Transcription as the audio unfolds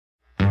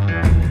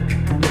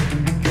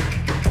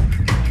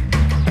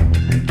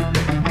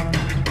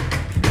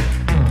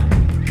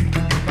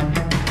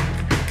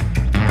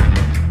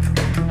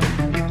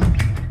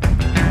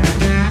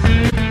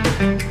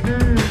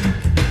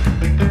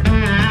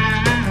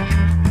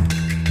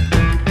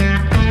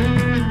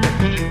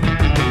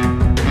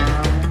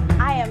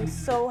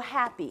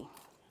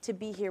to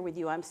be here with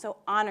you. I'm so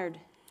honored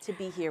to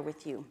be here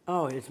with you.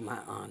 Oh, it's my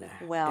honor.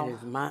 Well, it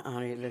is my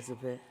honor,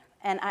 Elizabeth.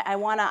 And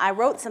I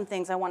wrote some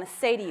things I want to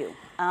say to you.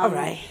 All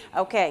right.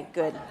 Okay,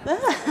 good.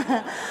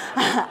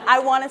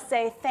 I want to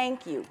say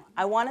thank you.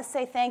 I want to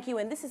say thank you,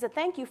 and this is a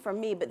thank you from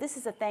me, but this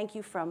is a thank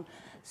you from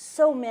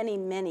so many,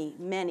 many,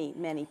 many,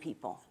 many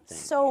people.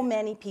 So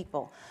many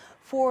people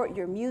for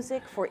your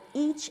music, for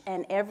each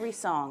and every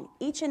song,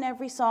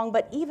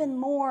 but even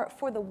more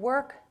for the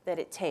work that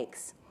it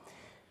takes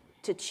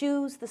to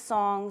choose the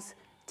songs,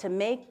 to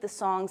make the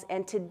songs,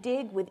 and to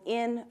dig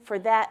within for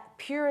that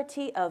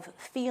purity of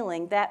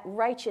feeling, that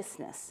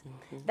righteousness,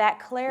 that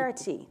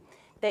clarity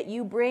that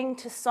you bring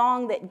to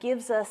song that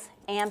gives us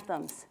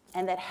anthems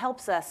and that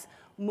helps us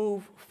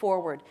move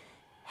forward.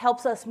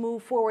 Helps us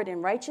move forward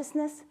in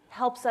righteousness,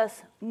 helps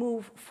us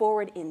move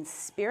forward in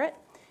spirit,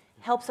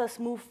 helps us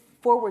move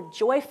forward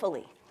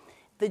joyfully.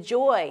 The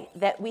joy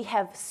that we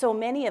have so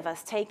many of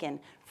us taken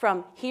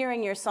from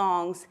hearing your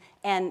songs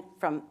and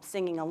from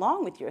singing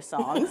along with your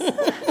songs.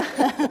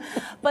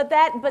 but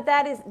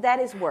that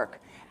is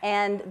work.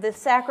 And the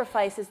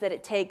sacrifices that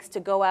it takes to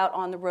go out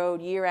on the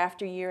road year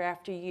after year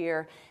after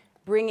year,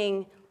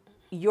 bringing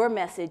your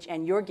message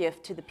and your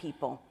gift to the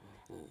people.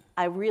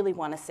 I really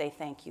want to say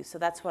thank you. So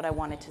that's what I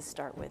wanted to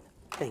start with.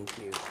 Thank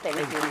you. Thank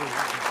you.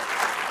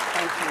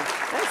 Thank you.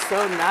 That's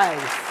so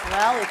nice.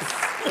 Well,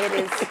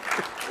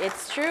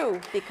 it's true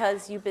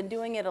because you've been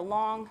doing it a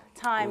long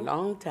time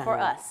for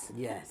us.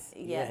 Yes.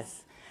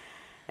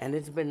 And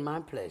it's been my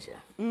pleasure.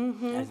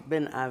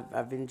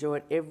 I've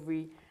enjoyed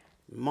every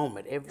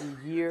moment, every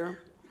year,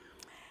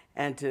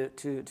 and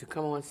to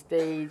come on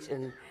stage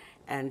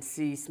and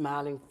see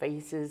smiling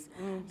faces,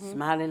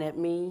 smiling at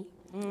me,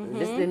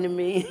 listening to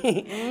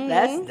me.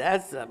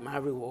 That's my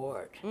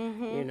reward.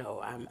 You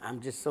know, I'm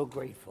just so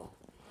grateful.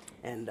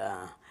 And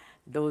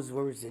those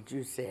words that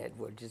you said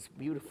were just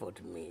beautiful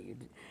to me.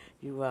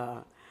 You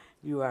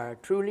are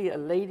truly a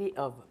lady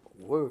of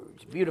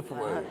words, beautiful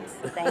words.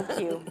 Thank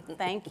you,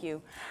 thank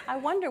you. I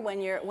wonder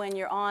when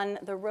you're on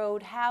the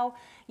road how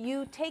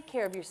you take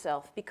care of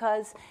yourself,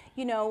 because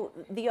you know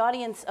the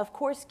audience, of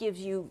course, gives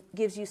you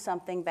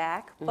something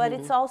back, but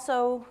it's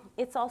also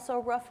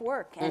rough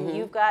work, and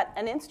you've got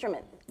an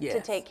instrument to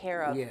take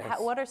care of.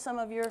 What are some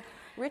of your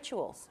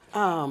rituals?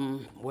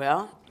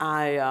 Well,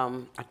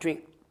 I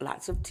drink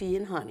lots of tea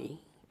and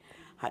honey,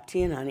 hot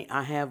tea and honey.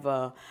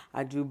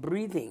 I do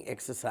breathing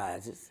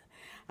exercises.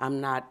 I'm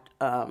not,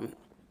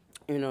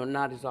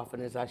 not as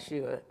often as I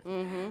should.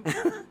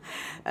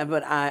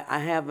 But I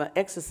have an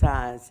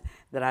exercise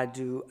that I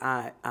do.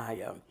 I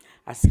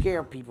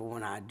scare people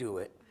when I do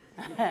it.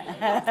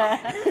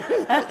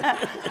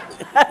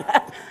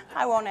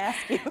 I won't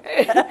ask you.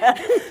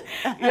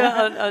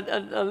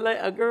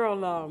 A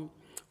girl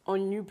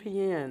on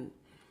UPN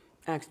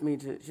asked me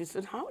she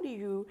said, how do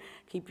you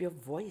keep your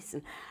voice?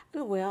 And I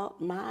said, well,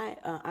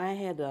 I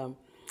had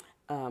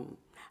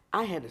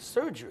a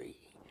surgery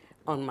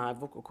on my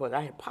vocal cords.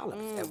 I had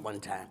polyps at one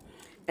time.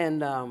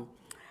 And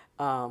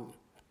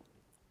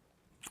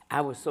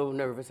I was so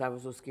nervous, I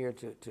was so scared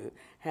to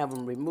have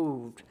them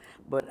removed,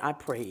 but I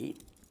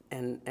prayed,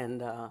 and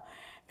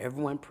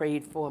everyone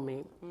prayed for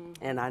me,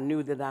 and I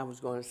knew that I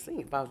was going to sing.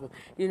 If I was,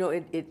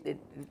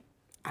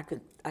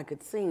 I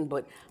could sing,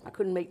 but I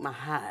couldn't make my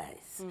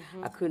highs.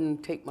 I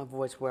couldn't take my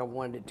voice where I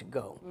wanted it to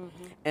go.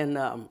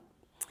 And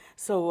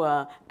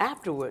so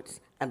afterwards,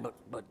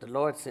 but the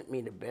Lord sent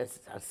me the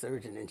best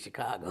surgeon in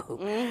Chicago,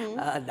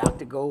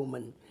 Dr.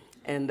 Goldman.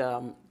 And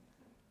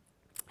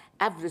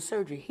after the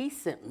surgery, he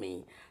sent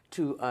me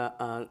to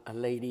a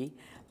lady,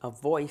 a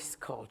voice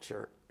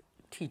culture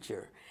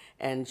teacher.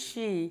 And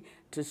she,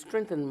 to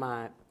strengthen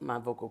my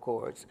vocal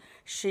cords,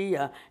 she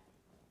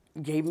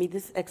gave me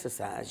this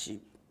exercise.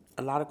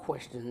 A lot of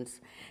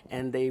questions,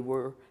 and they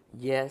were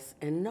yes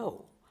and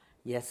no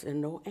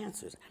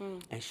answers.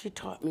 And she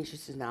taught me, she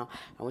said, now,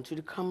 I want you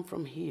to come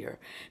from here,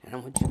 and I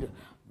want you to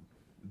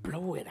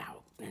blow it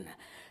out. And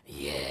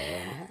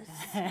yes,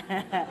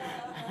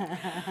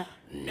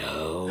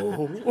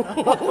 no.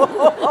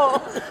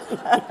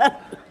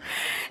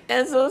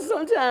 And so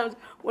sometimes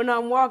when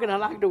I'm walking, I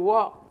like to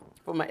walk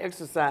for my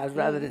exercise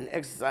rather than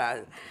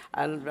exercise.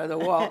 I'd rather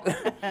walk.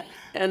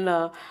 And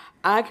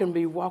I can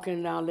be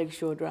walking down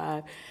Lakeshore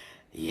Drive,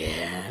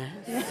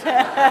 yes,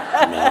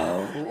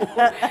 no.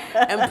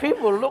 And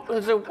people look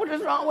and say, what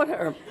is wrong with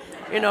her?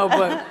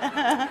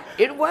 But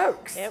it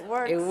works. It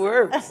works. It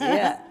works,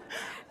 yeah.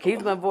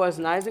 Keeps my voice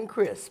nice and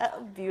crisp.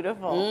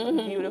 Beautiful,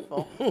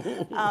 beautiful.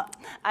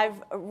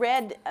 I've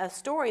read a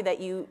story that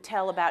you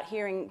tell about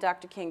hearing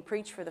Dr. King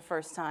preach for the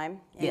first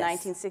time in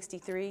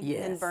 1963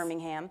 in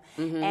Birmingham.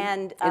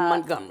 And in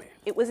Montgomery.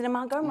 It was in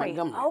Montgomery?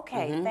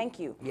 Okay, thank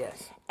you.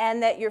 Yes.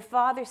 And that your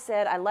father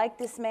said, I like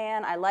this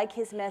man, I like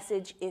his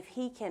message. If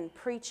he can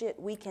preach it,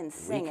 we can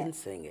sing it. We can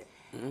sing it.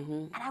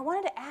 And I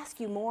wanted to ask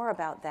you more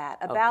about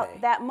that,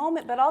 that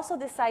moment, but also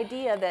this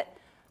idea that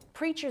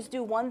preachers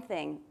do one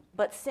thing,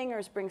 but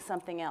singers bring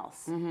something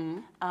else.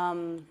 And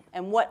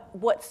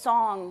what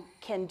song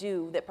can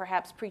do that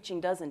perhaps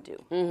preaching doesn't do.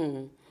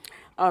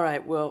 All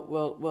right.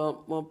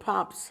 Well,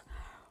 Pops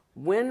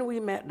when we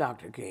met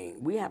Dr.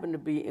 King, we happened to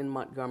be in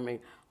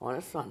Montgomery on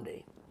a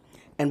Sunday,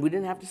 and we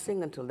didn't have to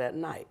sing until that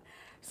night.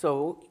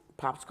 So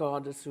Pops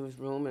called us to his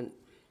room and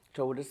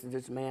told us that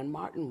this man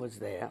Martin was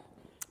there,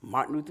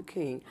 Martin Luther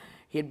King.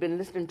 He had been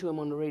listening to him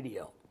on the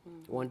radio,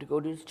 wanted to go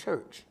to his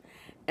church.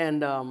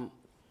 And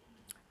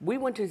we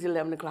went to his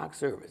 11 o'clock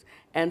service,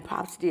 and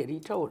Pops did.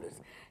 He told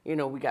us, you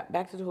know, we got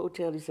back to the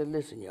hotel. He said,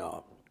 listen,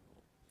 y'all,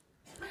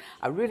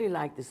 I really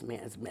like this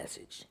man's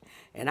message,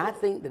 and I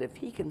think that if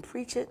he can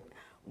preach it,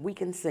 we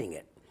can sing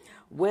it.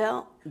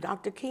 Well,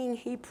 Dr. King,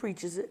 he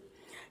preaches it.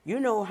 You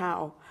know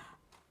how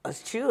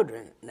us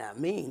children, now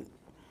me,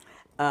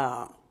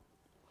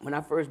 when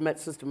I first met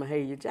Sister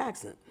Mahalia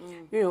Jackson,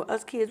 you know,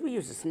 us kids, we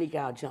used to sneak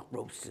out jump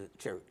ropes to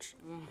church.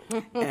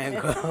 And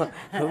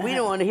we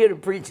didn't want to hear the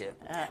preacher.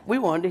 We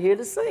wanted to hear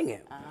the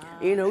singing.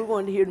 You know, we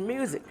wanted to hear the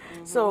music.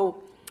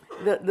 So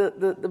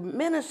the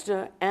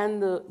minister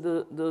and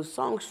the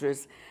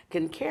songstress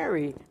can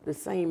carry the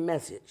same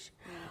message.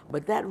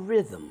 But that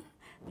rhythm,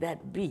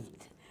 that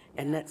beat,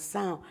 and that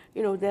sound,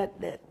 you know,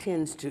 that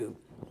tends to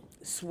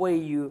sway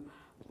you.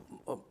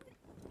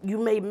 You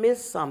may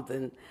miss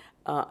something,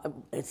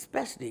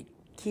 especially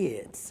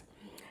kids.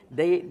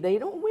 We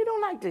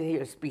don't like to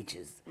hear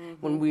speeches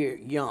when we're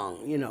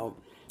young, you know.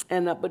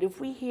 And but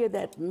if we hear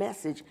that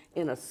message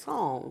in a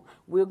song,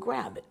 we'll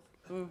grab it.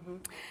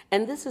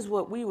 And this is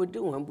what we were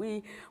doing.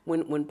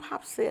 When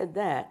Pop said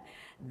that,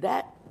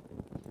 that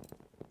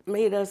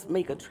made us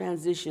make a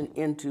transition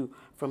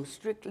from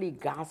strictly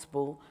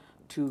gospel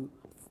to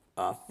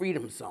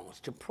freedom songs,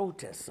 to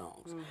protest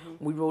songs.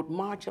 We wrote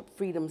March Up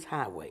Freedom's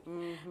Highway.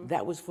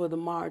 That was for the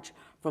march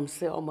from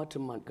Selma to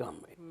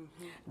Montgomery.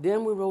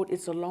 Then we wrote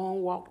It's a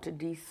Long Walk to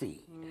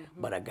D.C.,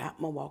 but I got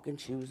my walking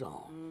shoes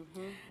on.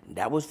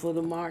 That was for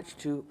the march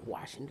to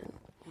Washington.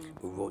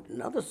 We wrote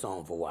another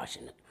song for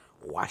Washington.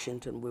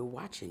 Washington, we're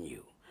watching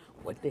you.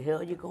 What the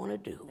hell you gonna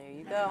do? There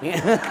you go.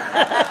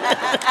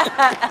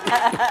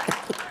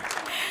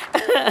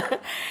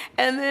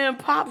 And then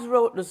Pops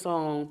wrote the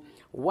song,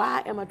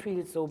 Why Am I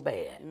Treated So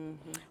Bad?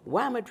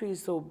 Why Am I Treated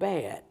So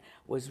Bad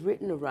was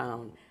written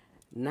around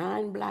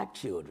 9 black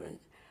children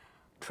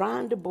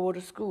trying to board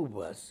a school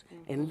bus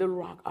in Little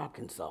Rock,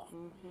 Arkansas,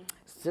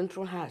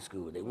 Central High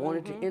School. They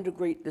wanted to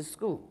integrate the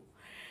school.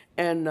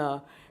 And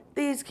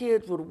these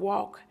kids would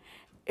walk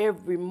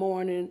every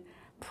morning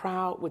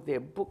proud with their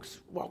books,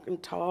 walking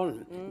tall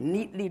and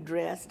neatly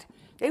dressed.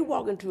 They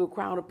walk into a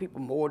crowd of people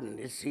more than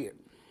this here.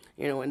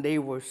 You know, and they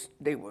were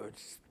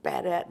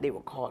spat at, they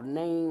were called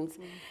names,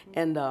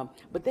 and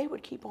but they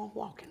would keep on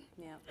walking.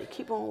 Yeah. They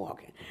keep on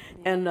walking,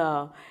 and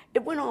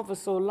it went on for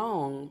so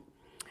long.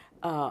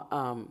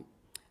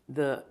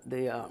 The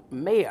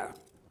mayor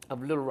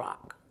of Little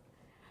Rock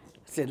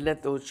said,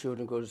 "Let those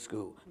children go to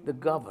school." The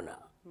governor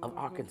of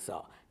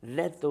Arkansas,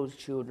 let those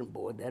children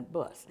board that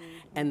bus,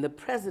 and the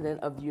president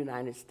of the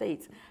United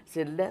States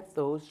said, "Let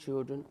those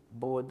children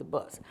board the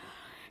bus."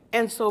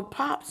 And so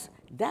Pops,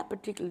 that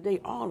particular day,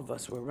 all of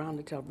us were around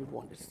the table. We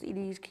wanted to see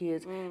these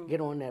kids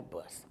get on that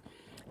bus.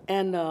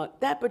 And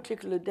that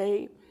particular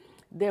day,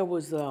 there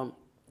was a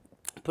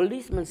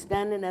policeman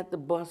standing at the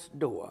bus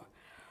door,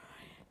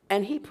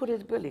 and he put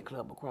his billy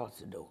club across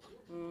the door.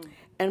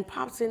 And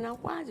Pops said, now,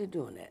 why is he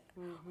doing that?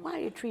 Why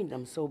are you treating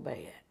them so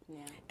bad?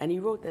 Yeah. And he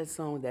wrote that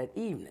song that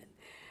evening.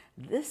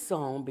 This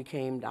song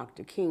became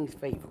Dr. King's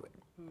favorite.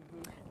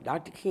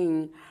 Dr.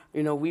 King,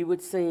 you know, we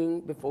would sing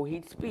before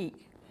he'd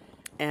speak.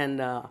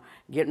 And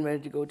getting ready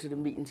to go to the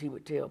meetings, he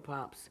would tell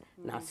Pops,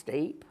 now,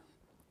 Stape,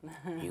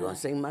 you're going to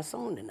sing my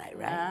song tonight,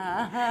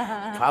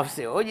 right? Pops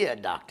said, oh, yeah,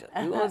 doctor,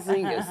 you're going to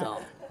sing your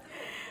song.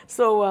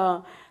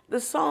 So the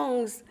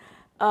songs,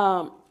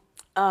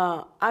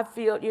 I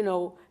feel, you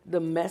know,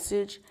 the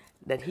message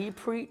that he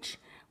preached,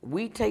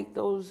 we take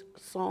those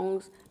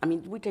songs,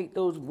 we take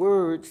those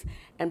words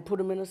and put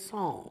them in a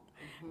song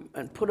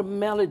and put a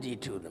melody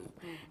to them.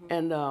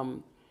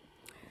 And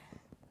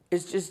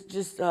it's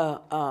just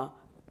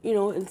you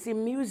know, and see,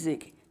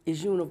 music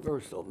is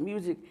universal.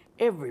 Music,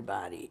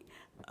 everybody.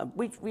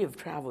 We have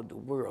traveled the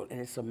world, and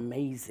it's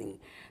amazing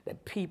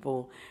that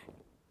people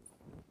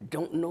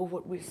don't know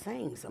what we're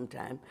saying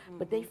sometimes,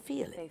 but they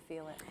feel it. They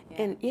feel it.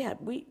 Yeah. And yeah,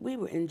 we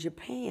were in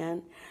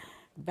Japan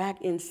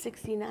back in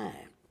 '69.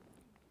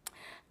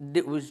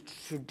 It was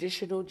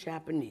traditional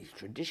Japanese,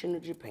 traditional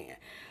Japan.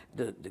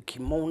 The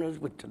kimonos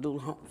with the little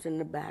humps in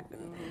the back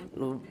and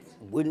little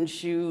wooden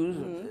shoes,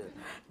 with the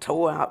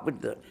toe out with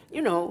the,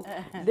 you know,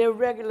 they're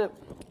regular.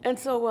 And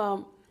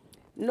so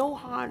no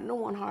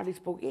one hardly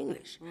spoke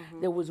English.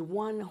 There was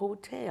one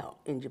hotel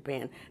in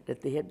Japan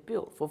that they had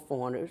built for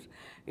foreigners,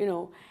 you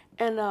know.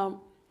 And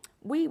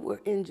we were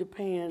in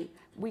Japan,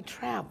 we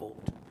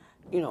traveled,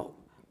 you know,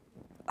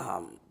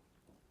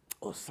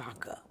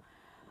 Osaka,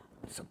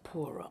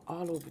 Sapporo,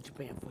 all over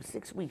Japan. For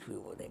 6 weeks we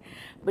were there.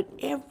 But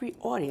every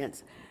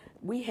audience,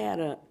 we had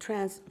a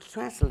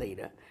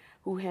translator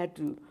who had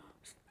to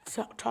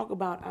talk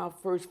about our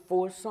first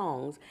 4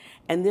 songs,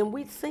 and then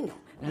we'd sing them,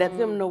 let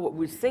them know what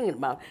we're singing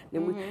about.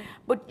 Then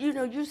but you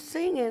know, you're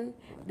singing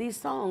these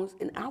songs,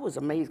 and I was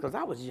amazed because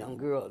I was a young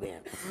girl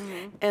then.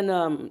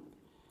 And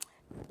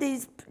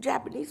these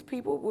Japanese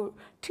people were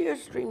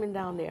tears streaming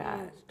down their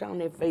eyes, down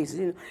their faces.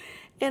 You know?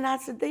 And I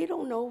said, they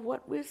don't know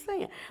what we're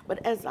saying.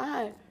 But as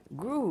I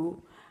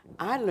grew,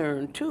 I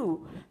learned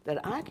too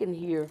that I can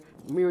hear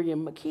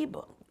Miriam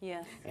Makeba.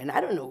 Yes. And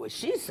I don't know what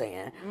she's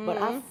saying, but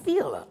I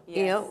feel her. Yes,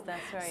 you know?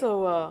 that's right.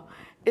 So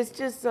it's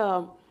just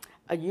a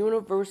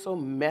universal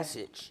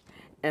message.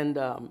 And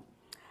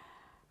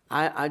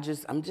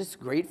I'm just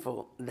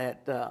grateful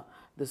that the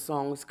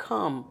songs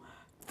come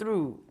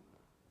through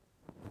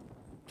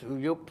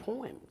your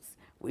poems.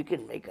 We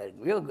can make a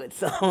real good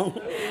song.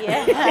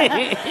 Yeah.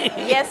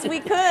 Yes, we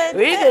could.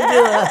 We could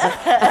do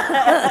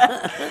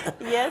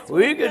Yes,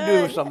 we could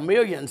do some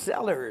million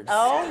sellers.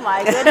 Oh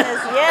my goodness,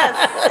 yes,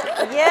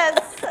 yes.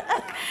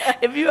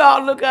 If you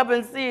all look up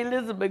and see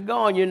Elizabeth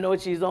gone, you know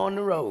she's on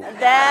the road.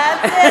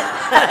 That's it.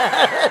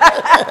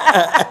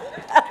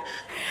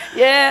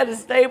 Yeah, the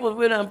Staples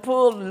went and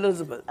pulled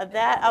Elizabeth.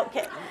 That,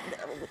 okay.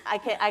 I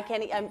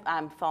can't,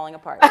 I'm falling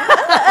apart.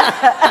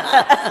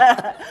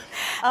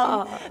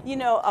 You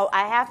know,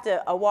 I have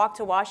to, a walk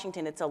to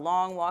Washington, it's a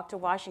long walk to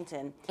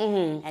Washington,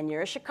 and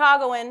you're a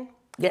Chicagoan.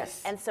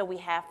 Yes. And so we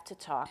have to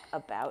talk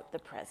about the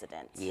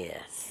president.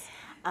 Yes.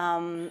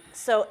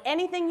 So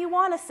anything you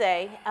want to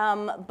say,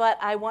 but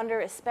I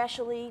wonder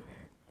especially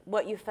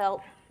what you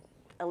felt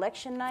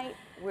election night,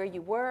 where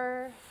you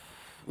were.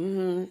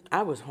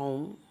 I was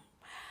home.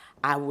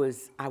 I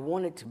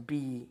wanted to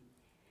be,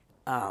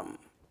 no,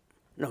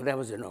 that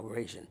was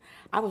inauguration.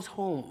 I was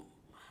home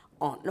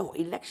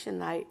election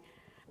night,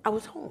 I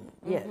was home,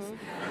 yes.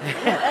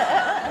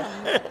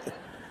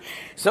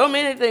 So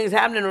many things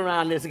happening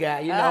around this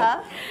guy, you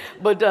know.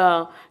 But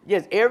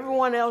yes,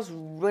 everyone else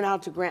went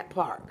out to Grant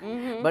Park,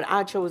 but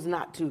I chose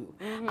not to.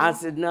 I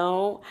said,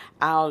 no,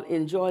 I'll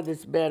enjoy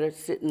this better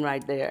sitting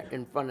right there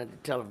in front of the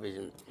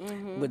television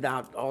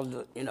without all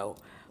the, you know,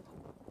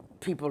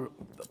 people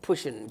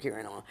pushing and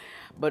carrying on.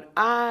 But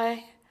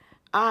I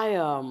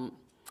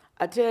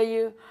tell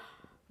you,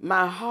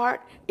 my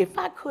heart, if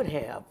I could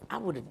have, I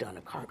would have done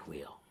a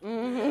cartwheel.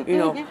 You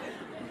know,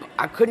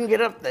 I couldn't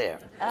get up there.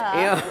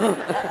 You know?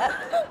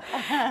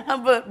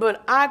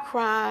 but I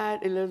cried,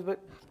 Elizabeth.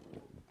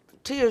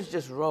 Tears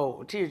just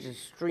rolled, tears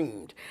just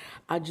streamed.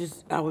 I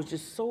was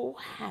just so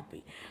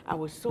happy. I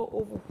was so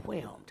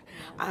overwhelmed.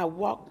 I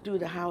walked through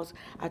the house.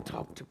 I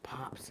talked to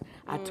Pops.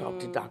 I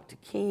talked to Dr.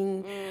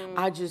 King.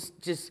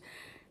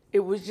 It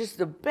was just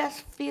the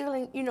best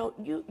feeling. You know,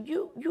 you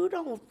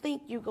don't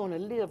think you're gonna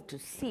live to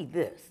see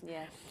this.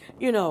 Yes.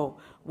 You know,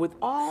 with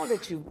all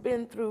that you've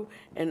been through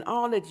and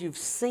all that you've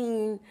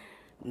seen,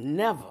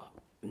 never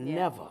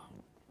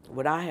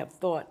would I have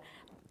thought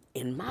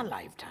in my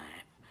lifetime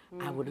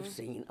I would have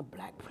seen a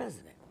black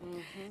president.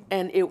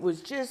 And it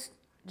was just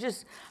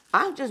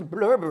I was just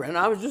blubbering.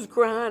 I was just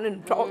crying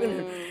and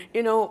talking,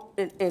 you know,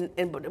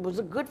 but it was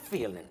a good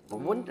feeling.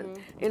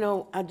 You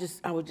know, I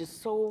was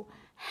just so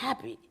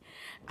happy.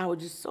 I was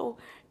just so,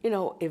 you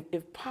know,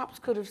 if Pops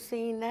could have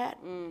seen that,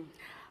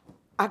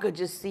 I could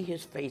just see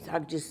his face. I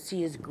could just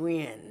see his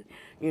grin,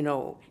 you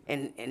know,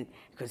 and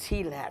because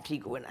he laughed, he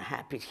go in a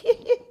happy,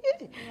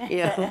 you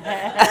know.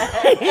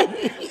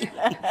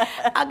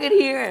 I could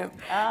hear him.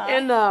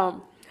 And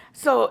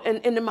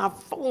then my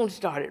phone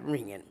started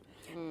ringing.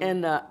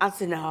 And I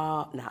said,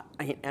 no,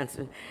 I ain't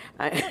answering.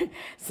 I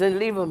said,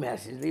 leave a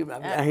message.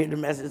 I hear the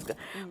message.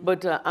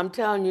 But I'm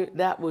telling you,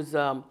 that was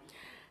the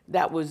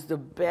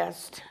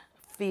best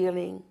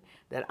feeling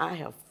that I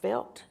have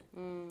felt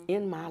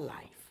in my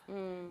life.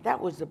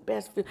 That was the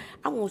best feeling.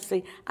 I won't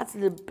say, I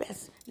said the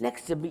best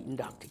next to meeting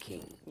Dr.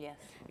 King. Yes.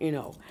 You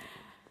know,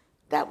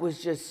 that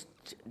was just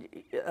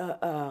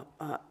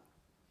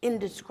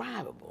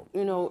indescribable.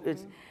 You know,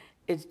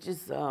 it's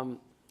just,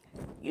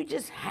 you're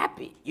just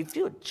happy. You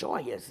feel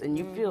joyous and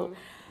you feel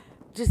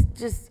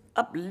just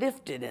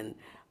uplifted and,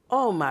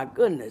 oh my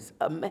goodness.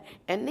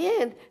 And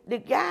then the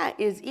guy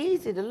is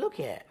easy to look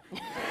at.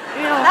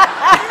 You know?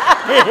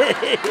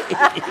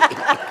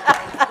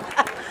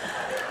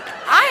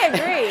 I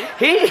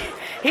agree.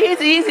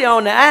 He's easy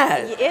on the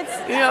eyes.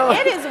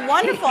 It is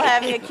wonderful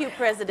having a cute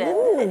president.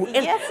 Ooh,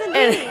 yes,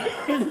 indeed.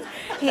 And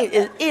he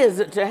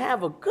is to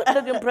have a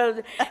good-looking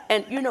president.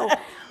 And, you know,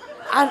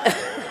 I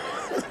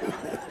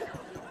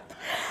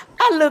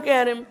look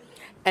at him,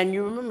 and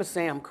you remember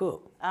Sam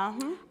Cooke.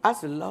 I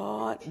said,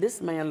 Lord, this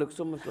man looks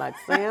so much like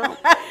Sam.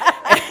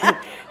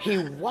 He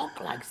walked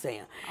like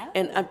Sam.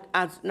 And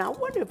I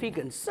wonder if he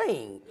can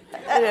sing.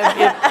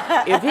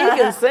 If he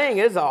can sing,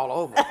 it's all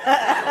over.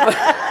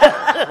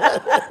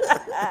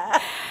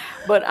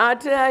 But I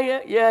tell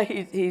you, yeah,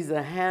 he's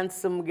a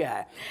handsome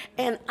guy.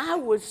 And I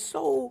was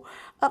so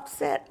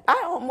upset.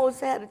 I almost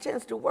had a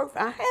chance to work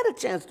for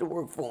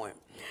him.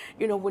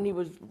 You know, when he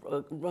was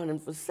running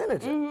for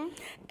senator.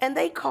 And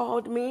they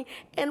called me,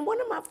 and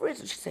one of my friends,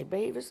 she said,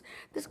 Mavis,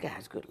 this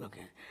guy's good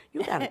looking.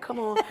 You gotta come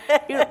on.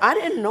 You know, I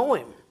didn't know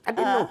him. I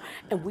didn't know him.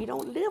 And we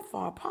don't live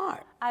far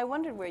apart. I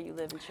wondered where you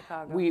live in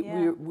Chicago.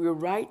 We're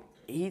right,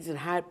 he's in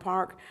Hyde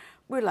Park.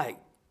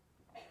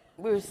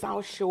 We're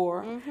South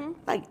Shore,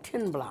 like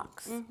 10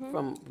 blocks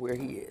from where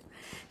he is.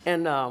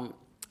 And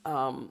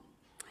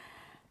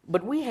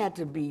but we had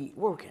to be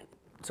working,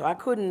 so I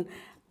couldn't.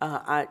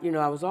 I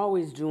was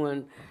always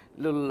doing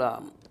little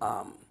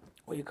what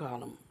do you call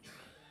them?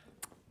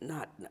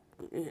 Not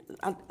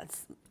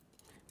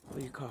what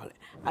do you call it?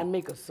 I'd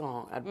make a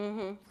song. I'd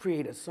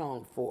create a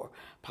song for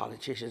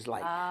politicians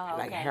like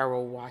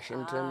Harold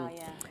Washington,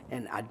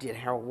 and I did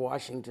Harold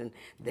Washington.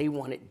 They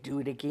wanted to do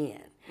it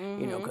again,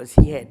 because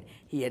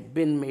he had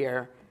been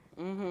mayor,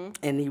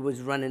 and he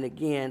was running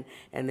again,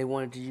 and they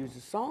wanted to use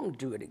the song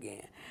 "Do It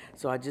Again."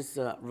 So I just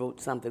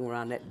wrote something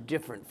around that,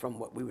 different from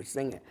what we were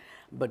singing.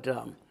 But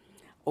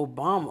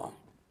Obama,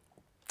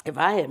 if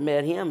I had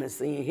met him and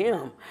seen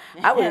him,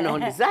 I would have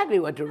known exactly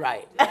what to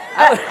write.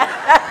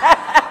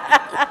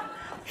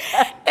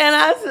 And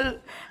I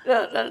said,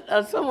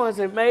 someone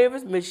said,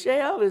 Mavis,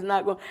 Michelle is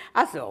not going.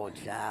 I said, oh,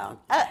 child.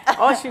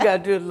 All she got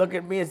to do is look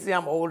at me and see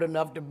I'm old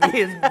enough to be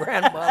his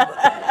grandmother.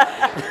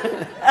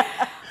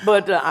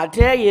 But I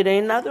tell you, there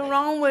ain't nothing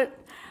wrong with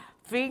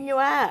feeding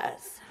your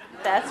eyes.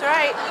 That's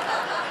right.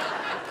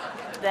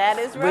 That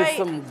is right.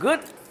 With some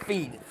good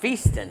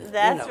feasting.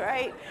 That's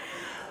right.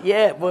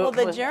 Yeah, well,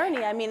 the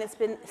journey, I mean, it's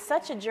been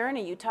such a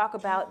journey. You talk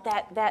about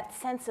that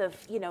sense of,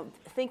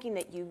 thinking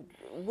that you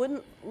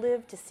wouldn't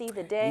live to see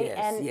the day.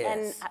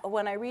 Yes. And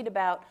when I read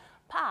about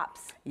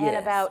Pops and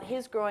about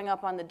his growing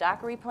up on the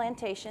Dockery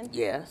Plantation.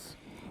 Yes.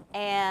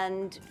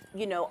 And,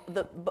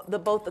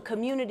 both the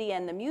community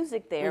and the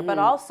music there, but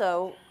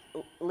also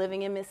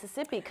living in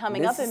Mississippi,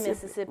 coming up in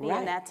Mississippi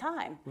in that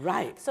time.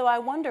 Right. So I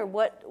wonder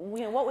what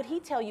would he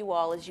tell you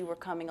all as you were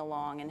coming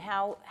along, and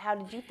how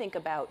did you think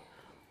about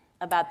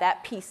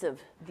that piece of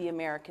the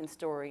American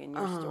story and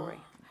your story?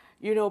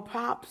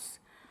 Pops,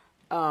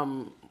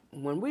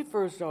 when we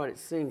first started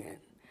singing,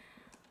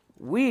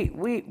 we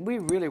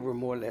really were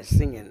more or less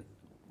singing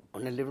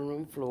on the living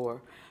room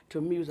floor to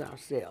amuse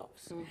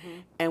ourselves.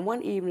 And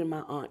one evening,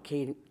 my Aunt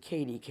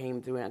Katie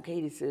came through, and Aunt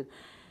Katie said,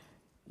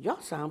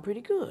 y'all sound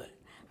pretty good.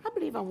 I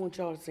believe I want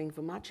y'all to sing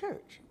for my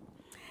church.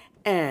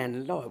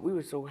 And Lord, we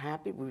were so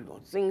happy we were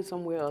going to sing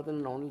somewhere other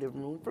than on the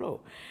living room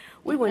floor.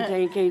 We went to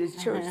Aunt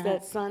Katie's church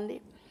that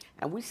Sunday,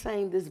 and we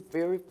sang this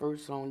very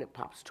first song that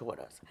Pops taught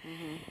us.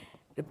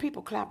 The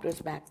people clapped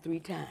us back 3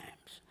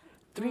 times.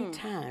 3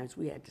 times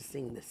we had to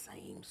sing the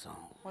same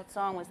song. What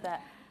song was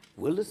that?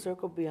 Will the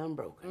Circle Be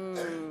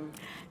Unbroken?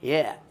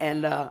 Yeah,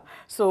 and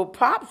so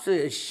Pops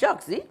said,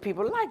 shucks, these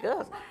people like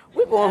us.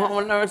 We're going home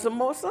and learn some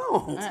more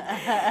songs.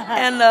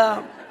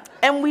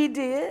 And we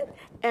did,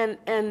 and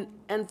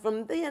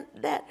from then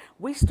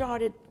we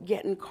started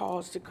getting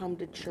calls to come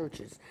to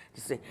churches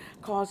to sing,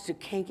 calls to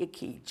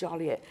Kankakee,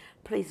 Joliet,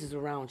 places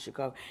around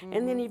Chicago.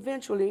 And then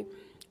eventually,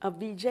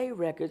 VJ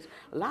Records,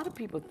 a lot of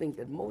people think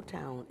that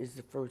Motown is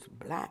the first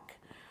black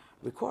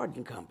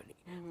recording company,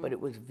 but it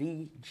was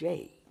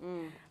VJ,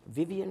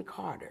 Vivian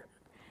Carter,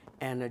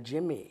 and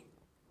Jimmy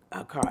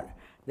Carter.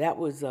 That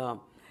was,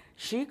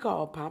 she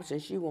called Pops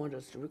and she wanted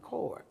us to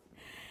record.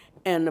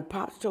 And the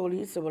Pops told her,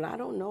 he said, well, I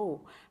don't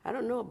know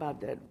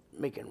about that,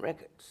 making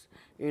records.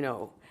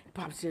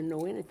 Pops didn't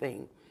know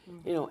anything,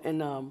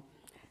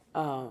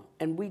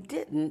 and we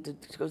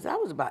didn't, because I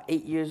was about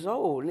 8 years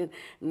old,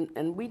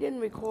 and we didn't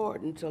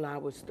record until I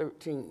was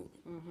 13.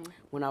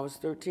 When I was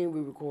 13, we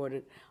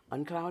recorded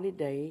Unclouded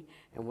Day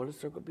and Will the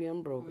Circle Be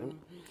Unbroken.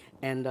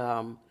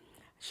 And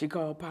she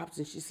called Pops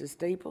and she said,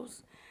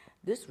 Staples,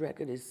 this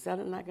record is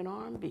selling like an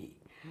R&B.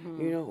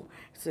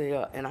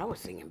 And I was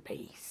singing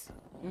bass.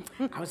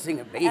 I was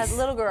singing bass. As a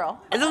little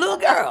girl. As a little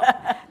girl.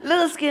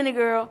 Little skinny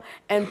girl.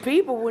 And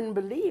people wouldn't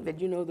believe it.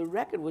 The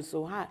record was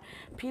so hot.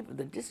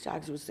 The disc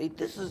jockeys would say,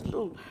 this is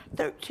little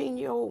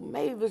 13-year-old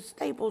Mavis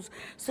Staples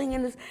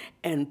singing this.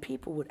 And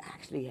people would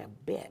actually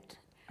have bet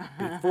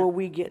before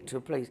we get to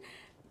a place,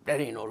 that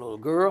ain't no little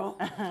girl.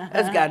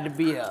 That's got to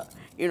be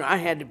I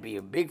had to be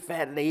a big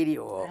fat lady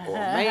or a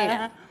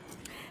man.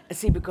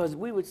 See, because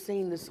we would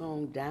sing the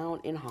song down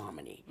in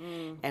harmony.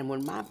 And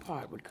when my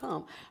part would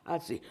come,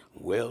 I'd say,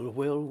 well,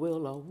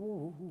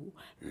 oh,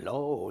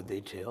 Lord,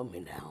 they tell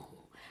me now,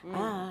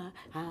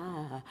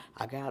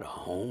 I got a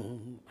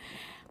home.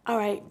 All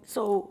right,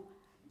 so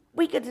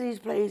we get to these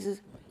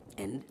places,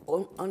 and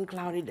on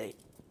Unclouded Day,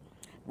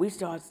 we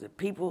start to,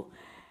 people,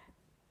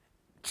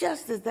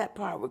 just as that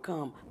part would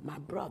come, my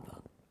brother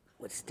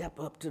would step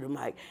up to the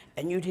mic,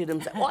 and you'd hear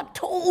them say, oh, I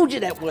told you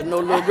that wasn't no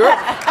little girl.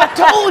 I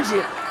told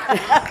you.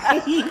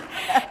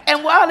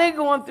 And while they're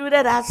going through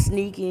that, I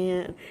sneak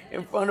in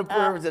front of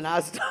Purvis, and I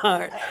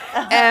start.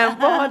 And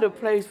boy, the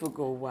place would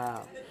go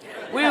wild.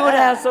 We would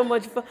have so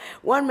much fun.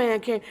 One man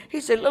came, he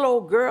said, little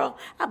old girl,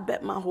 I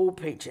bet my whole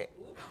paycheck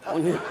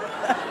on you.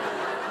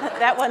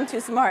 That wasn't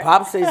too smart.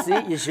 Pop said, see,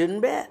 you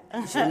shouldn't bet.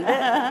 You shouldn't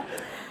bet.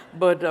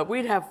 But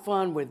we'd have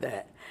fun with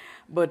that.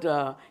 But,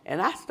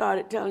 and I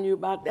started telling you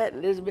about that,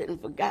 Elizabeth, and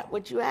forgot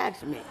what you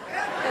asked me.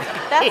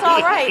 That's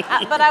all right.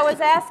 But I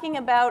was asking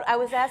about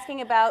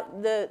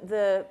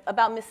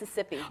about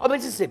Mississippi. Oh,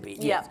 Mississippi,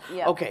 yes.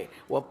 Yeah. Okay,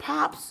 well,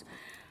 Pops,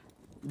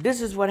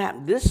 this is what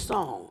happened. This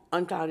song,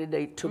 Unclouded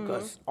Day, took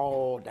us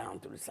all down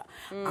through the South.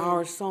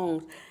 Our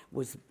songs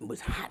was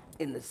hot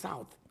in the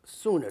South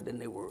sooner than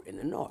they were in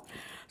the North.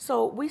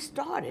 So we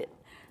started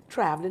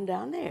traveling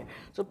down there.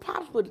 So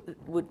Pops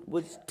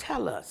would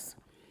tell us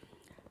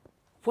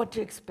what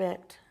to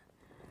expect,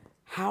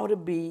 how to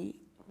be.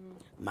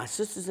 My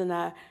sisters and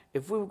I,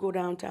 if we would go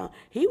downtown,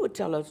 he would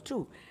tell us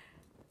too,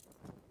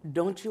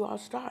 don't you all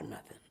start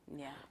nothing,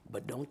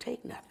 but don't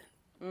take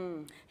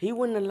nothing. He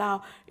wouldn't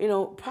allow, you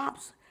know,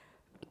 Pops,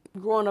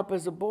 growing up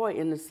as a boy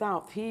in the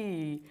South,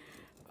 he,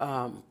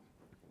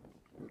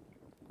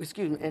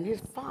 excuse me, and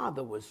his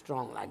father was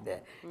strong like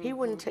that. He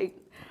wouldn't take,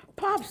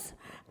 Pops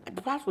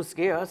would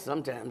scare us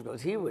sometimes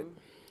because he would,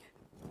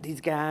 these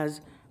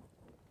guys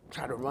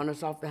try to run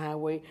us off the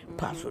highway,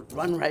 Pops would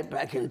run right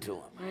back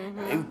into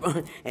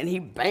them. And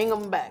he'd bang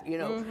them back, you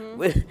know.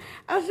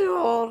 I said,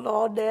 oh,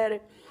 Lord, Daddy.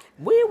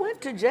 We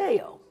went to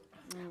jail.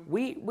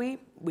 We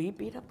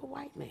beat up a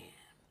white man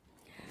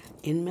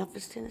in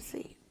Memphis,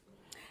 Tennessee.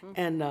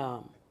 And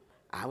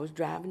I was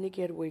driving the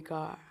getaway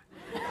car.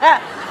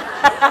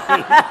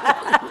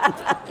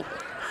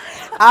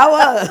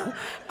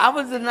 I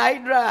was a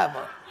night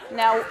driver.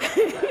 Now,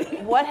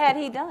 what had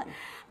he done?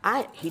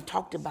 He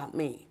talked about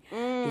me.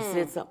 He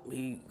said something,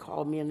 he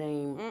called me a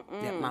name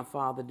that my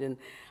father didn't.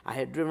 I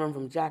had driven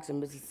from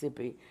Jackson,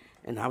 Mississippi,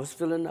 and I was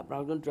filling up. I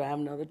was going to drive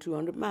another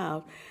 200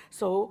 miles.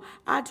 So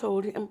I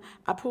told him,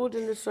 I pulled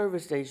in the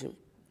service station,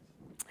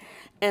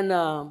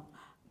 and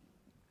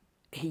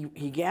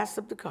he gassed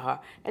up the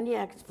car, and he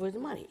asked for his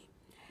money.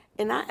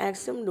 And I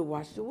asked him to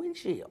wash the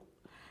windshield,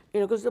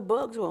 you know, because the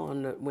bugs were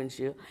on the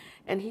windshield.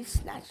 And he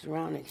snatched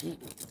around and he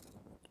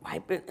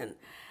wiped it,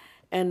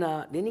 and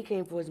then he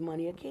came for his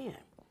money again.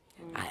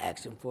 I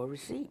asked him for a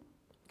receipt,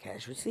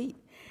 cash receipt.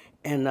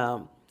 And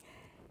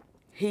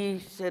he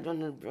said,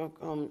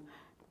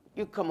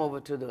 you come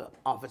over to the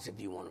office if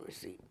you want a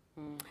receipt.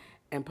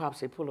 And Pop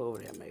said, pull over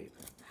there, Mavis.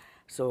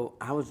 So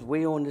I was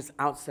way on this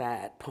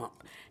outside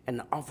pump, and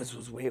the office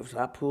was way over, so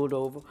I pulled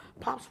over.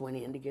 Pops went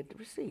in to get the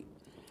receipt.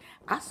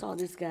 I saw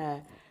this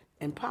guy,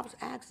 and Pops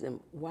asked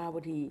him, why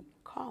would he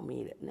call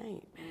me that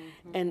name?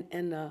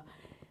 And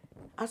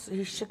I saw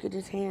he shook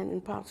his hand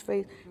in Pop's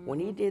face. When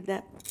he did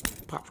that,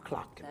 Pops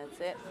clocked him.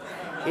 That's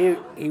it.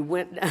 He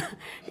went down,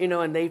 you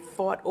know, and they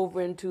fought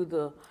over into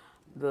the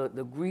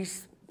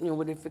grease, you know,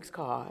 where they fix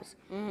cars.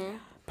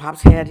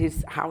 Pops had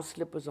his house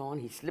slippers on.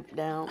 He slipped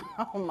down.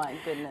 Oh, my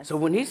goodness. So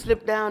when he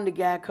slipped down, the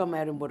guy come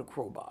at him with a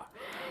crowbar.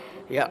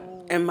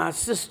 Yep. And my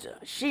sister,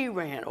 she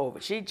ran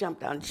over. She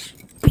jumped down,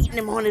 beating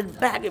him on his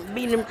back and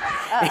beating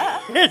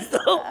him.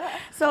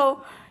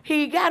 so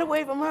he got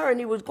away from her, and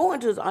he was going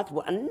to his office.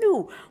 Well, I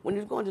knew when he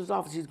was going to his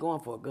office, he was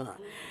going for a gun.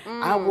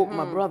 I woke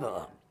my brother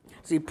up.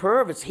 See,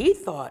 Purvis, he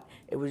thought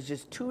it was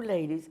just two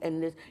ladies,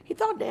 and this. He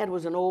thought Dad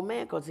was an old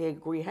man because he had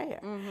gray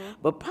hair.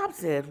 But Pop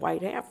said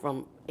white hair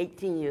from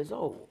 18 years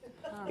old.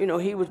 You know,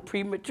 he was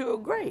premature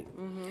gray.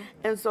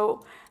 And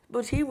so,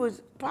 but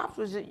Pops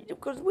was,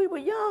 because we were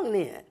young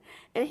then,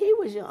 and he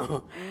was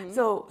young.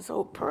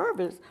 So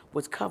Purvis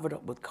was covered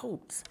up with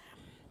coats,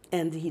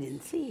 and he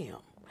didn't see him.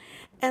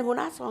 And when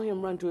I saw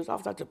him run to his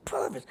office, I said,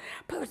 Purvis,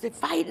 they're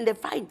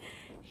fighting.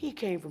 He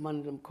came from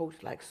under them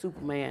coats like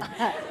Superman.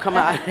 Come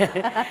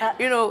out,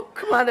 you know,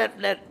 come out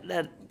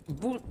that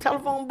booth,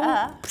 telephone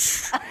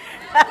booth.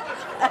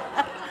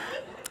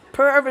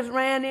 Purvis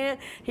ran in.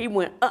 He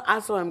went up. I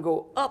saw him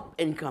go up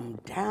and come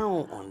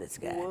down on this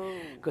guy.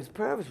 Because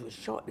Purvis was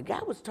short. The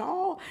guy was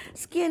tall,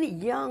 skinny,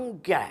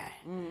 young guy,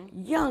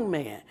 young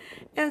man.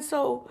 And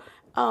so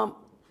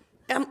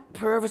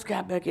Purvis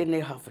got back in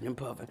there huffing and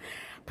puffing.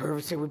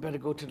 Purvis said, we better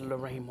go to the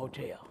Lorraine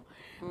Motel.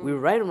 We were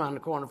right around the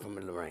corner from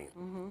the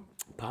Lorraine.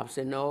 Pop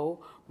said,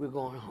 no, we're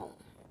going home.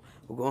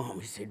 We're going home.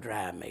 He said,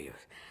 drive, Mavis.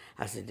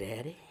 I said,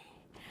 Daddy,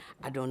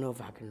 I don't know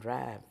if I can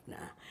drive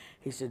now.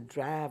 He said,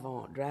 drive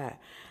on, drive.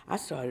 I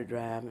started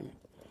driving,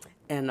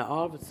 and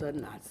all of a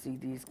sudden, I see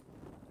these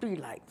 3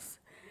 lights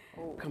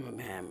coming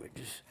behind me.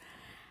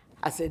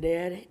 I said,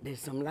 Daddy,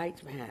 there's some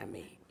lights behind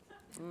me.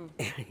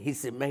 He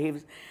said,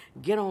 Mavis,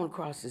 get on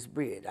across this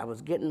bridge. I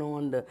was getting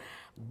on the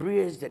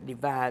bridge that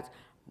divides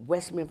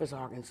West Memphis,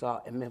 Arkansas,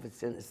 and Memphis,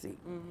 Tennessee.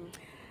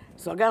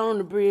 So I got on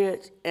the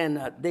bridge,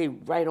 and they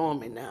right on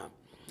me now.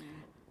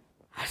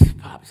 I said,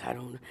 Pops, I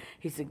don't know.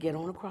 He said, get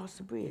on across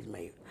the bridge,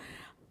 Mavis.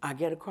 I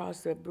get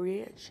across that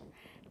bridge.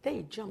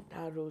 They jumped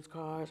out of those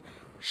cars,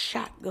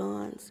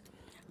 shotguns,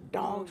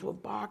 dogs were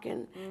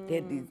barking. They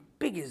had these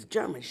biggest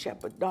German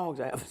Shepherd dogs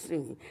I ever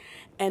seen.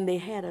 And they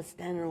had us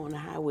standing on the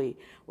highway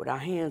with our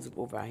hands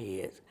above our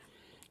heads.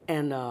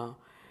 And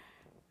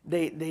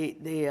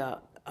they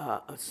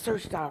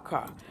searched our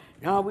car.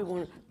 Now we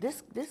want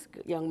this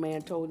young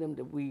man told them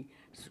that we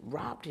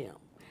robbed him,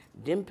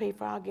 didn't pay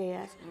for our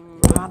gas,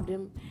 robbed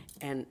him,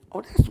 and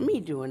oh, that's me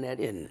doing that,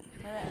 isn't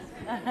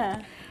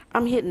it?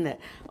 I'm hitting that.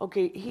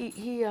 Okay,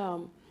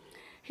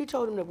 he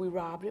told him that we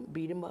robbed him,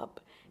 beat him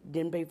up,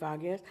 didn't pay for our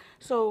gas.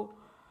 So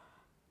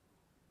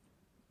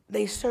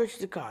they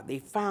searched the car. They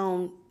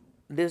found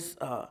this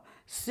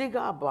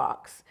cigar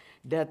box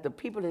that the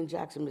people in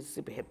Jackson,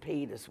 Mississippi had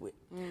paid us with.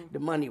 The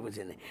money was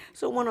in it.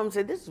 So one of them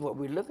said, this is what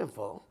we're looking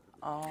for.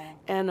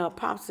 And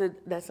Pop said,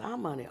 that's our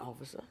money,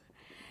 officer.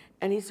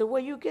 And he said,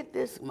 where you get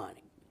this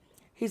money?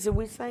 He said,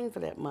 we sang for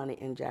that money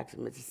in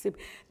Jackson,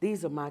 Mississippi.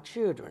 These are my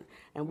children,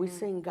 and we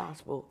sing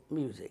gospel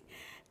music.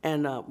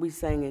 And we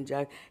sang in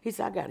Jackson. He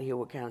said, I got to hear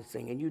what kind of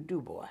singing you do,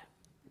 boy.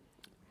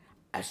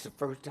 That's the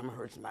first time I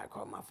heard somebody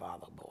call my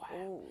father boy.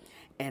 Oh.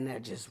 And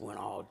that just went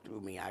all through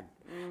me.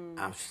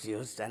 I'm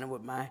still standing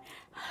with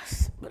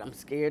but I'm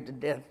scared to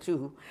death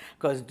too,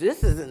 because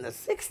this is in the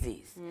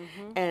 60s.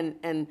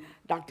 And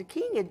Dr.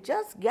 King had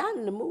just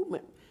gotten the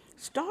movement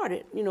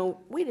started. You know,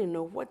 we didn't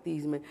know what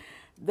these meant.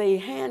 They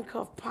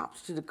handcuffed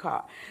Pops to the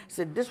car.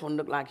 Said, this one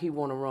looked like he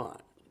want to run.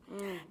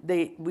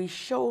 We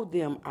showed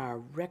them our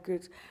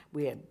records.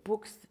 We had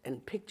books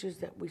and pictures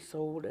that we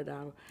sold at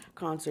our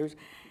concerts.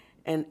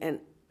 And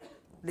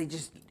they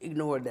just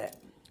ignored that.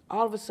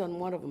 All of a sudden,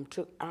 one of them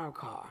took our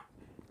car,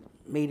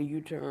 made a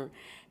U-turn.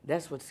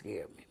 That's what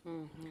scared me.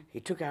 He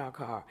took our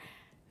car,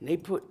 and they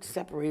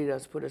separated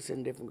us, put us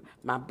in different.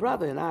 My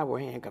brother and I were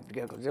handcuffed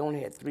together because they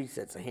only had 3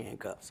 sets of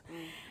handcuffs.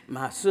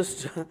 My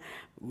sister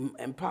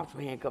and Pops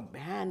were handcuffed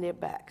behind their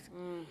backs.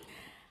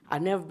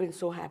 I've never been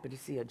so happy to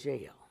see a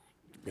jail.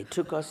 They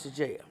took us to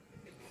jail.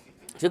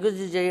 Took us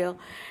to jail.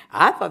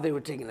 I thought they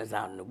were taking us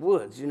out in the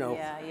woods, you know.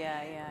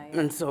 Yeah.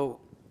 And so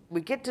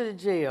we get to the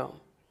jail.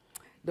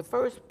 The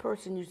first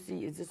person you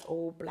see is this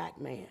old black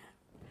man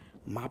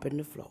mopping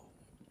the floor.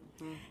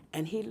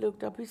 And he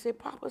looked up, he said,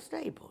 Papa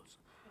Staples,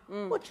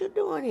 what you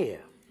doing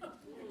here?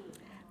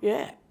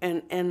 Yeah,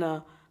 and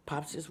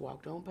Pops just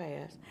walked on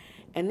past.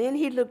 And then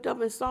he looked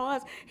up and saw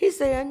us. He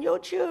said, and your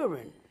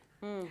children.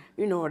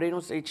 You know, they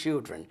don't say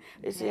children.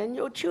 They say, and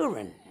your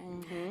children.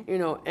 You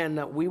know,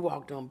 and we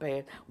walked on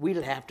past. We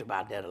laughed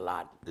about that a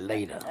lot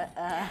later.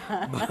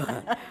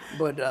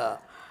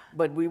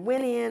 But we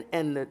went in,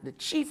 and the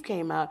chief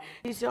came out.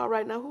 He said, all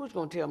right, now who's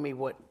going to tell me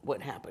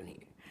what happened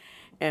here?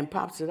 And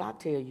Pop said, I'll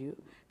tell you.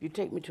 If you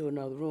take me to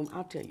another room,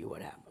 I'll tell you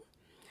what happened.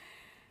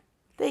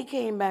 They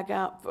came back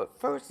out.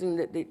 First thing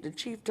that the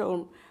chief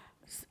told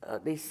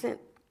them, they sent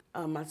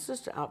my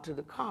sister out to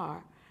the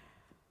car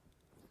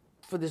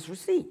for this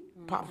receipt.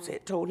 Pop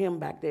told him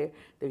back there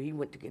that he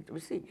went to get the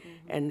receipt.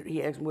 And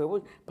he asked him where it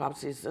was. Pop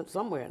said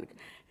somewhere.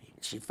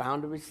 She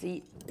found the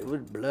receipt. It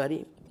was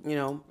bloody, you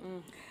know.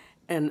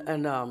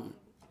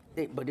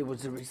 But it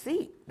was a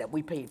receipt that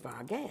we paid for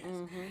our gas.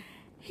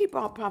 He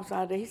brought Pops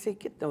out there. He said,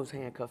 get those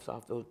handcuffs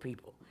off those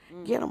people.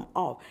 Get them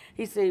off.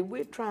 He said,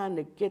 we're trying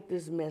to get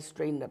this mess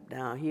straightened up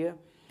down here,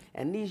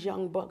 and these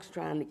young bucks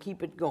trying to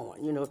keep it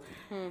going, you know.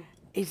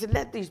 He said,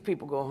 let these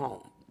people go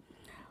home.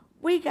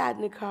 We got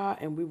in the car,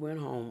 and we went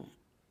home.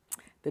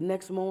 The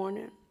next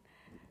morning,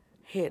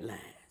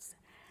 headlines.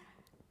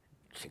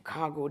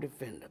 Chicago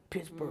Defender,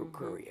 Pittsburgh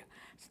Courier,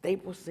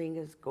 Staple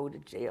Singers go to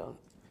jail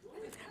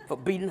for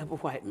beating up a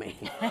white man.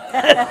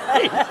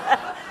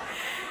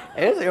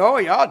 They say, oh,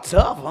 y'all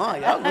tough, huh?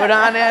 Y'all go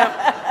down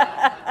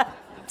there.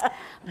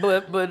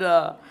 But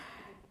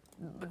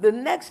the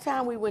next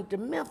time we went to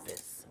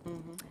Memphis,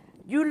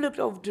 you looked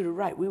over to the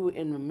right. We were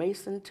in the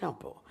Mason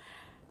Temple,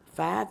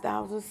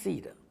 5,000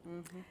 seater.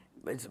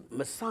 It's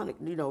Masonic,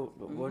 you know,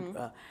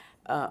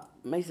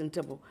 Mason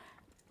Temple.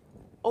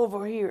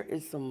 Over here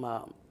is some,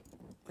 what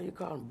do you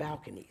call them,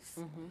 balconies.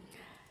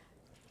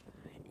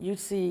 You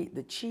see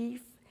the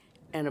chief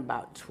and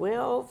about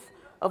 12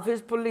 of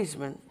his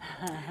policemen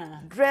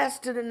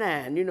dressed to the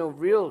nine, you know,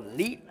 real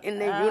neat in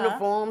their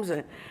uniforms.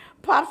 And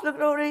Pops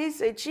looked over there, he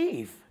said,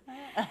 Chief,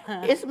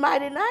 it's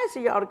mighty nice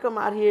of y'all to come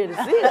out here to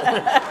see us.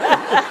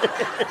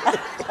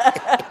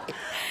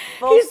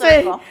 He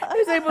said,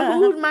 but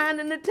who's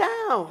minding the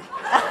town?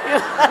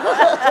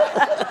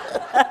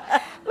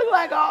 Looked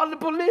like all the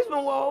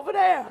policemen were over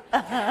there.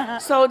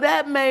 So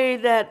that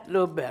made that a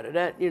little better.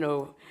 That, you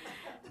know,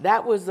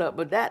 that was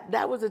but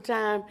that was a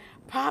time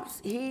Pops,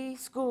 he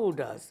schooled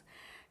us.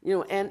 You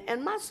know,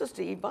 and my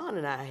sister Yvonne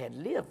and I had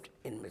lived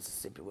in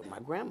Mississippi with my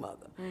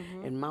grandmother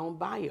in Mount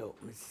Bayou,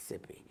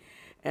 Mississippi.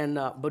 And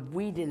but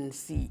we didn't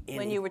see any.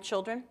 When you were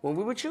children? When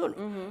we were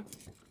children.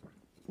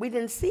 We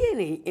didn't see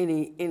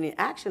any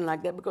action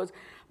like that because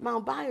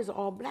Mount Bayou is an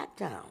all black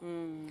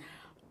town.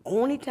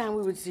 Only time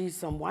we would see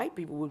some white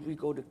people was we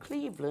go to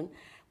Cleveland,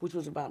 which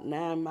was about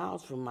 9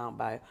 miles from Mount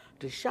Bayou,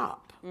 to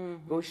shop,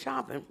 go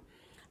shopping.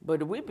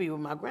 But we'd be with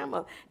my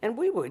grandmother, and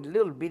we were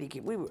little bitty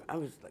kids. I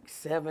was like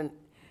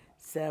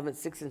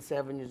 6 and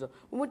 7 years old.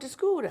 We went to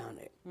school down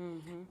there.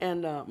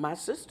 And my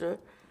sister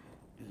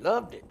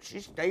loved it. She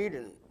stayed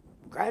and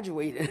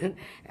graduated. And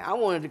I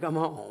wanted to come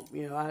home.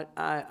 You know,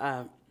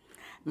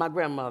 my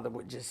grandmother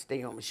would just stay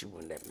home and she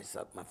wouldn't let me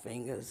suck my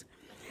fingers.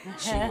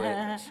 She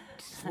would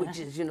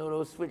switches, you know,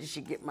 those switches,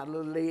 she'd get my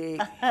little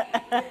leg.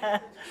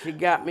 She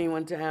got me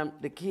one time.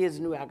 The kids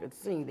knew I could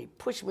sing. They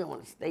pushed me on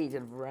the stage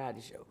at a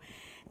variety show.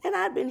 And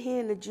I'd been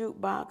hearing the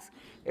jukebox.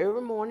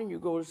 Every morning you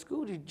go to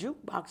school, the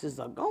jukeboxes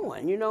are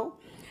going, you know?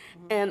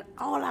 And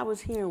all I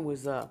was hearing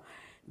was,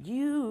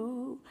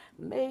 you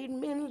made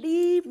me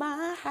leave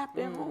my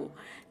happy home.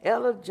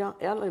 Ella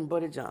and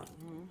Buddy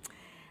Johnson.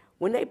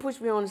 When they pushed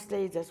me on the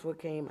stage, that's what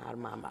came out of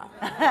my mouth.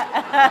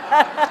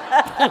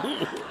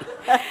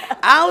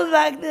 I was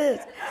like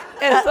this.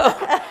 And so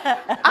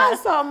I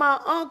saw my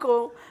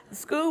uncle,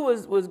 school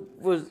was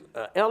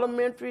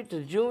elementary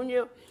to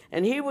junior,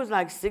 and he was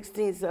like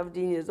 16,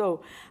 17 years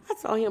old. I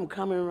saw him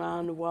coming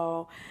around the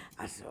wall.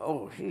 I said,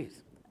 oh,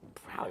 he's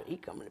proud. He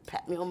coming to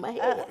pat me on my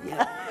head. You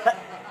know?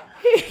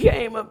 He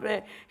came up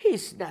there. He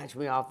snatched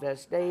me off that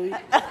stage,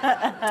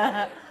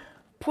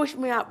 pushed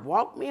me out,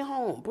 walked me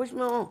home, pushed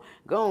me home,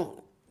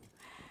 gone.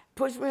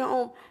 Pushed me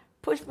home,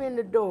 pushed me in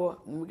the door.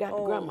 When we got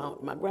to grandma,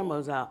 my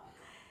grandma's house,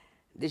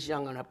 this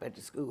young one up at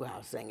the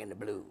schoolhouse singing the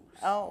blues.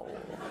 Oh.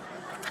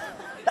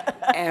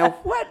 And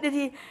what did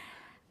he,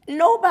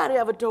 nobody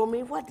ever told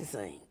me what to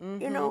sing.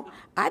 You know,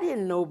 I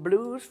didn't know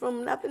blues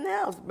from nothing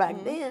else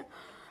back then.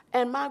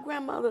 And my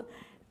grandmother,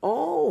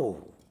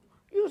 oh,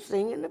 you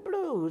singing the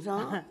blues,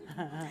 huh?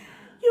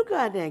 You go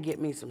out there and get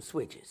me some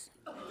switches.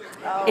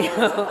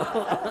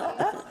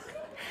 Oh.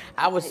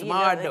 I was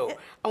smart, though.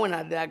 I went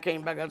out there, I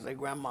came back, I said,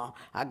 Grandma,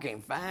 I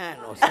can't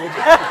find no switches.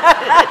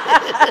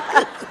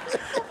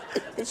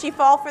 Did she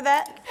fall for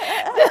that?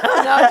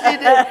 No, she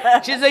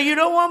did. She said, you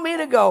don't want me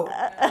to go.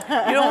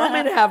 You don't want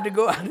me to have to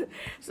go.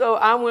 So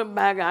I went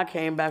back, I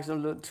came back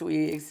some little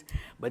twigs,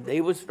 but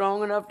they were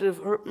strong enough to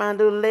hurt my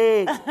little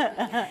legs.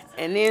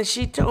 And then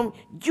she told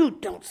me, you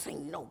don't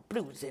sing no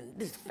blues in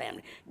this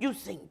family. You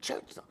sing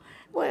church songs.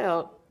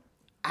 Well,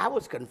 I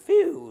was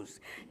confused.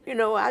 You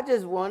know, I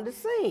just wanted to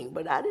sing,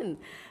 but I didn't,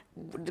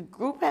 the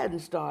group hadn't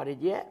started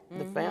yet.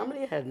 The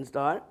family hadn't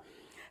started.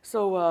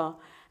 So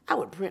I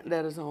would print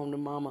letters home to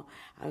Mama.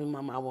 I said,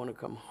 Mama, I want to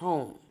come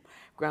home.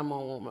 Grandma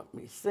won't let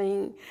me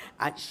sing.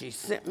 She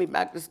sent me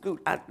back to school.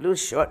 I had a little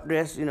short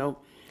dress, you know,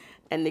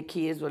 and the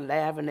kids were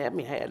laughing at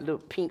me. I had little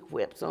pink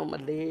whips on my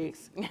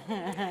legs.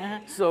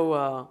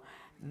 So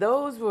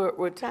those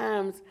were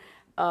times,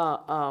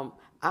 I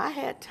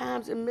had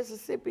times in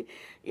Mississippi,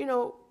 you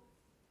know,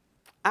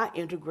 I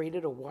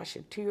integrated a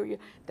washateria.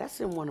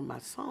 That's in one of my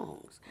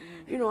songs.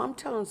 You know, I'm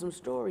telling some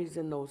stories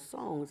in those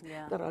songs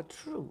that are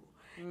true.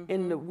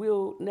 In the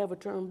We'll Never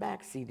Turn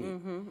Back CD.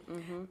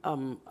 I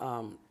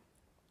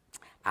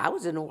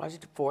was in the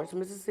Washington Forest,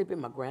 Mississippi.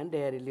 My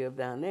granddaddy lived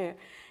down there.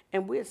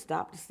 And we had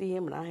stopped to see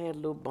him, and I had a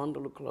little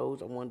bundle of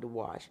clothes I wanted to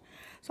wash.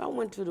 So I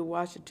went to the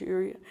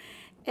washateria,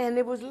 and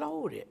it was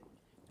loaded,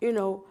 you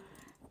know.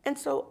 And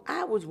so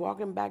I was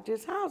walking back to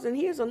his house, and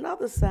here's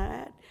another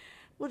side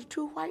with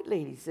two white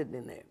ladies sitting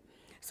in there.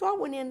 So I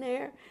went in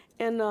there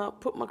and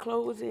put my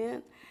clothes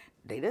in.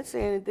 They didn't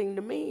say anything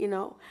to me, you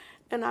know,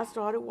 and I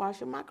started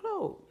washing my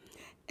clothes.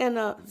 And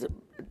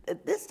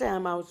at this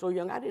time, I was so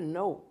young, I didn't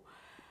know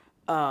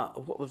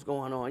what was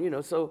going on, you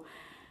know. So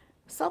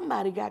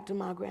somebody got to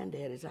my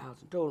granddaddy's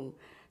house and told him,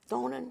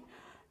 Thonan,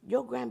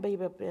 your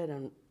grandbaby up there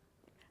done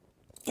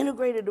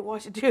integrated the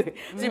washateria.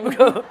 See,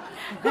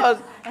 because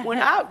when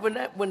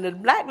the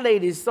black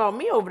ladies saw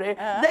me over there,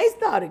 they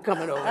started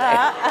coming over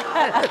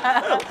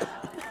there.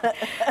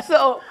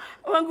 So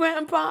my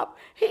grandpa,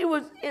 he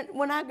was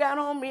when I got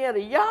home, he had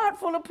a yard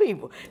full of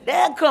people.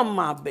 There come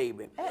my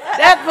baby.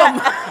 There come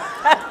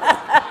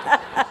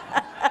my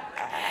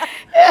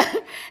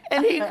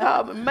and he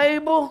called me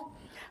Mabel.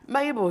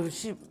 Mabel,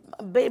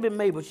 baby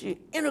Mabel, she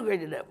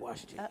integrated that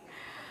washateria.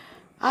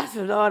 I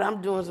said, Lord,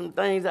 I'm doing some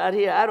things out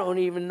here I don't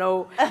even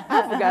know.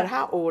 I forgot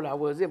how old I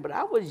was then, but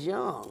I was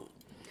young.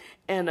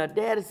 And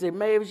Daddy said,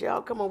 Mavis,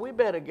 y'all, come on, we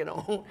better get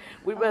on.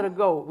 We better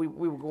go. We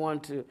were going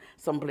to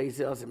someplace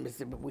else in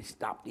Mississippi, but we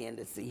stopped in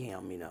to see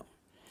him, you know.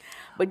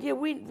 But yeah,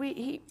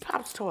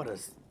 Pops taught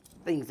us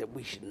things that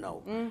we should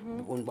know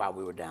while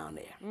we were down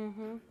there.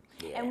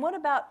 Yeah. And what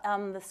about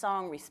the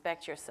song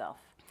Respect Yourself?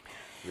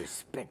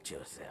 Respect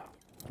Yourself.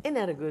 Isn't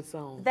that a good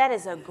song? That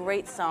is a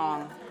great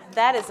song.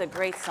 That is a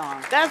great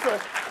song. That's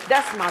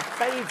my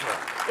favorite.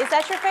 Is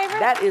that your favorite?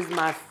 That is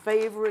my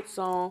favorite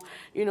song.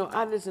 You know,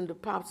 I listen to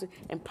Pops,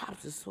 and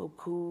Pops is so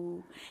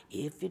cool.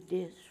 If you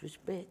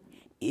disrespect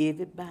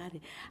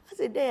everybody. I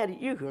said, Daddy,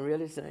 you can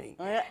really sing.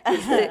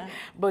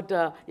 But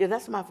yeah,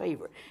 that's my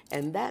favorite.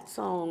 And that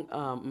song,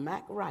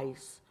 Mac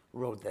Rice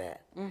wrote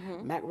that.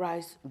 Mac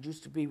Rice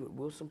used to be with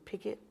Wilson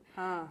Pickett,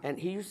 and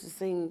he used to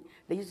sing.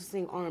 They used to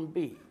sing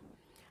R&B.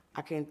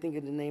 I can't think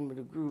of the name of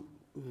the group,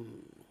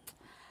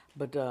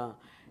 but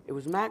it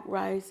was Mac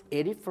Rice,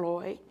 Eddie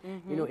Floyd.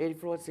 You know, Eddie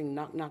Floyd sing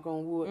Knock Knock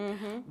on Wood.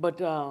 But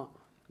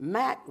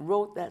Mac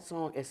wrote that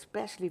song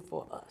especially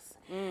for us.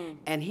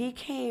 And he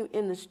came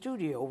in the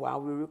studio while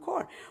we were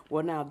recording.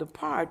 Well, now the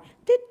part,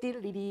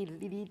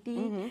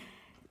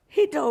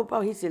 he told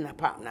Pop, he said,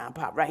 now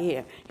Pop, right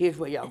here. Here's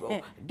where y'all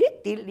go.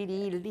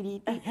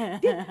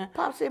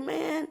 Pop said,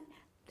 man,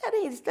 that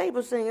ain't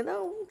stable singing. I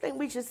don't think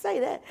we should say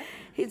that.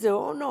 He said,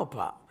 oh no,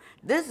 Pop.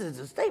 This is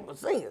a staple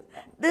singer.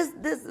 This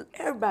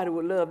everybody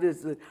would love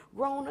this.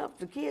 Grown-ups,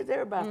 the kids,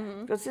 everybody,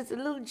 because it's a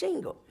little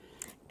jingle.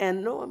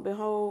 And lo and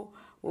behold,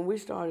 when we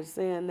started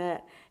saying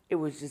that, it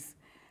was just,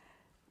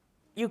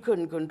 you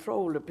couldn't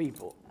control the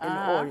people in the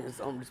audience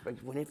on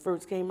Respect when it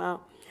first came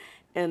out.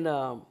 And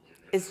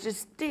it's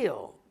just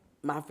still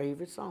my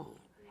favorite song.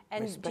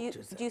 And Respect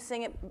yourself. do you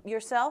sing it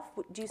yourself?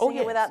 Do you Oh, sing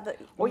yes. it without the?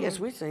 Oh, yes,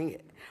 we sing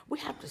it. We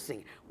have to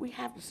sing it. We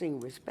have to sing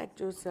Respect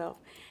Yourself,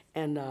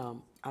 and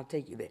I'll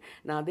take you there.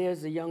 Now,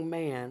 there's a young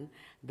man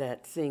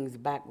that sings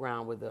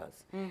background with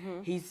us.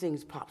 He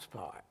sings Pop's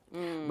part.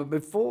 But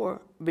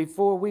before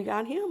we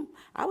got him,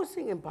 I was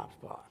singing Pop's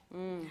part.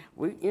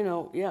 We,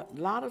 a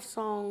lot of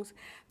songs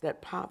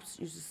that Pops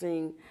used to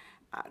sing,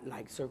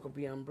 like Circle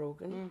Be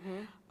Unbroken.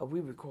 We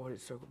recorded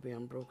Circle Be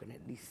Unbroken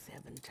at least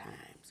 7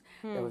 times.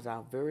 That was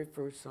our very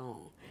first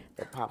song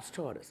that Pops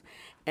taught us.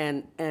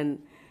 And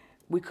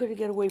we couldn't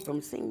get away from it.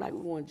 It seemed like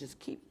we wanted to just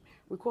keep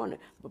recording it.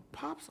 But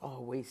Pops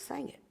always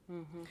sang it.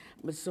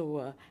 But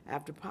so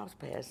after Pops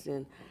passed,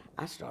 then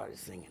I started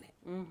singing it.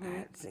 I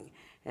had to sing it.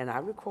 And I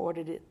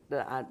recorded it.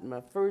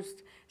 My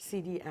first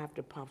CD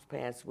after Pops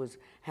passed was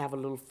Have a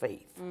Little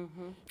Faith.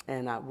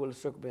 And Will the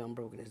Circle Be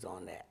Unbroken is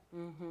on that.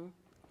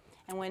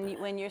 And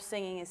when you're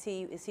singing, is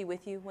he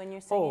with you when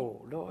you're singing?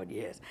 Oh, Lord,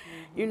 yes.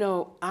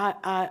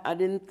 I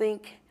didn't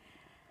think,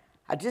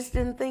 I just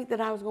didn't think that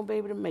I was going to be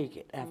able to make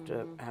it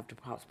after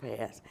Pops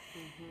passed.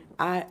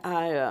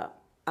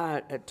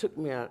 It took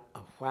me a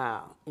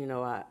while.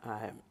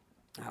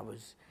 I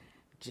was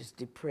just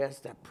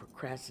depressed. I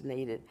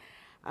procrastinated.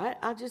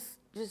 I just,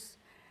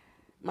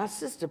 my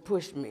sister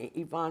pushed me.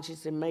 Yvonne, she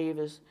said,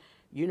 Mavis,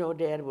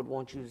 Dad would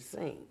want you to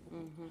sing.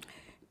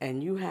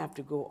 And you have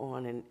to go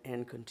on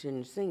and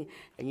continue singing.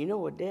 And you know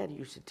what Dad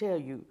used to tell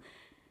you?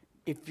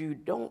 If you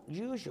don't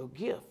use your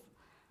gift,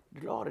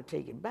 the Lord will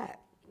take it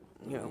back.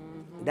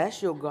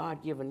 That's your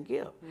God-given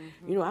gift.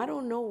 I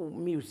don't know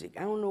music.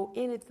 I don't know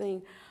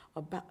anything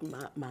about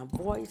my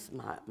voice,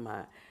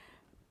 my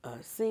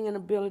singing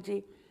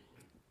ability.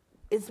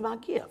 It's my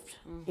gift,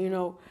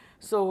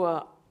 So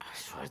I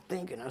started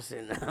thinking, I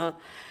said,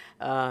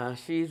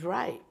 she's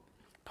right.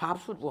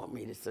 Pops would want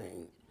me to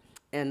sing.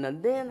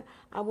 And then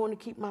I want to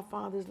keep my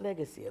father's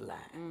legacy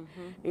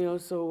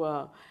alive.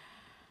 So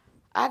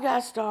I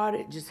got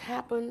started, just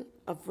happened,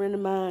 a friend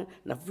of mine,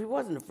 now if he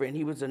wasn't a friend,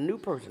 he was a new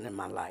person in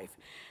my life.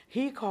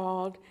 He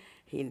called,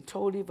 he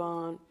told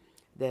Yvonne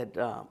that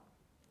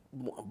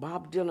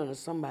Bob Dylan or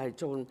somebody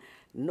told him,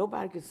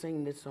 nobody could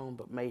sing this song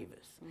but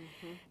Mavis.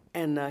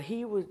 And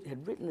he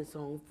had written the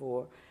song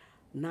for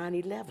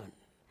 9/11.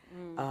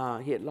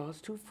 He had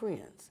lost 2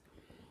 friends.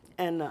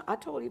 And I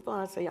told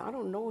Yvonne, I said, I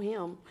don't know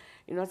him.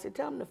 I said,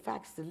 tell him to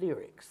fax the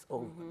lyrics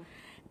over.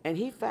 And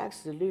he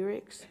faxed the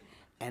lyrics,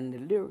 and the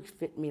lyrics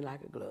fit me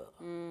like a glove.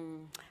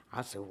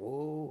 I said,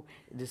 whoa,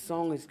 the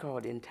song is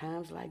called In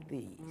Times Like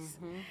These.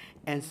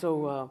 And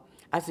so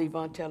I said,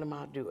 Yvonne, tell him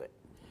I'll do it.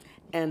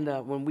 And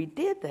when we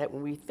did that,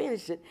 when we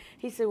finished it,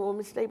 he said, well,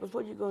 Miss Staples,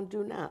 what are you going to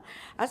do now?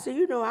 I said,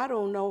 I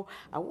don't know.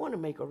 I want to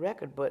make a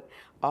record, but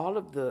all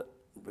of the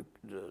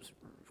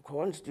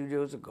recording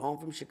studios are gone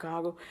from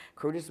Chicago.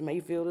 Curtis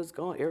Mayfield is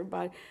gone.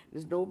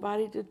 There's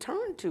nobody to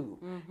turn to.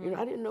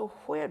 I didn't know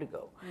where to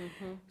go.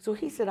 So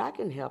he said, I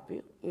can help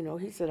you.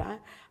 He said,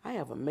 I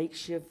have a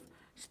makeshift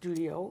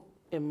studio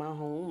in my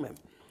home,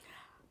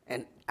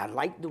 and I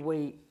liked the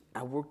way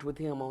I worked with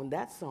him on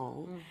that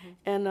song.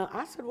 And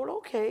I said, well,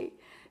 okay.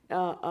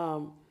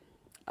 I'll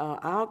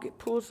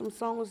pull some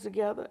songs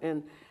together,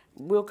 and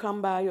we'll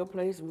come by your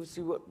place, and we'll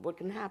see what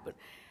can happen.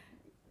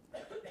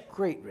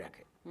 Great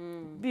record.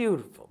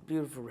 Beautiful,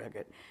 beautiful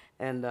record.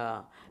 And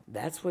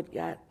that's what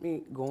got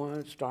me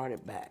going,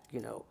 started back,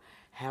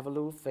 Have a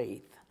Little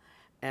Faith.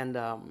 And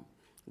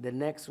the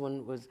next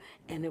one was,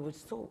 and I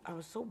was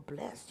so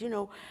blessed,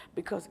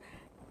 because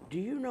do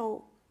you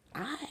know,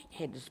 I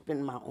had to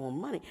spend my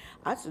own money.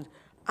 I said,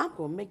 I'm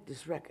going to make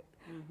this record.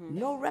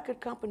 No record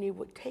company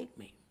would take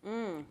me.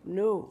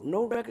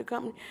 No record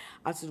company.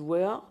 I said,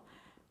 well,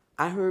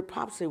 I heard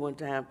Pop say one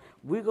time,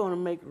 we're going to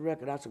make a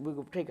record. I said, we're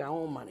going to take our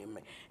own money and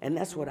make. And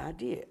that's what I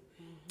did.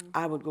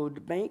 I would go to the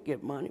bank,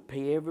 get money,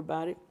 pay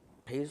everybody,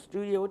 pay the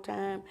studio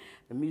time,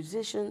 the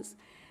musicians.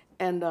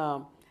 And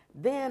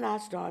then I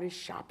started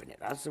shopping it.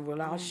 I said,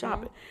 well, I'll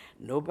shop it.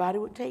 Nobody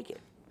would take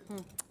it.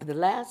 The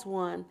last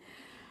one,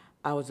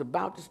 I was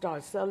about to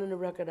start selling the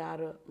record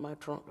out of my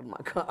trunk of my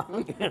car.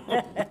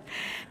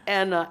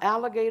 And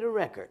Alligator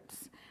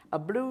Records, a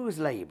blues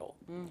label,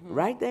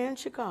 right there in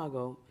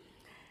Chicago,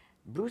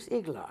 Bruce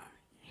Iglar,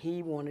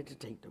 he wanted to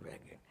take the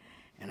record.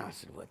 And I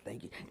said, well,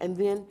 thank you. And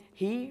then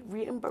he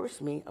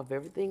reimbursed me of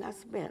everything I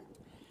spent,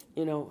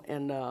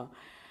 and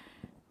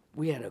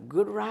we had a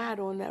good ride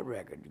on that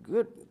record,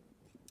 good,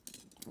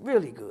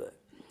 really good.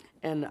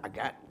 And I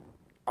got,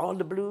 all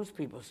the blues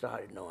people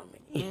started knowing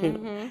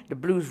me, the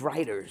blues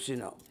writers,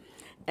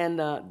 And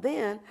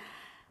then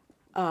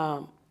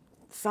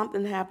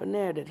something happened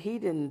there that he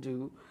didn't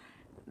do,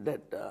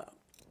 that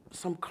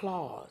some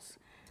clause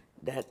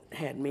that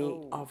had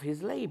me off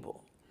his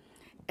label.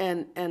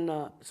 And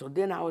so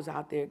then I was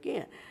out there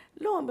again.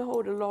 Lo and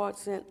behold, the Lord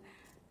sent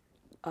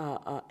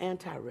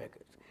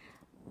Anti-Records.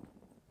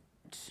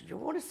 You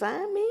want to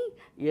sign me?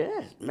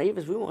 Yes,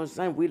 Mavis, we want to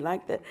sign. We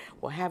like that.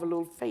 Well, Have a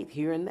Little Faith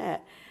here and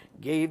that.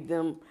 Gave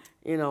them,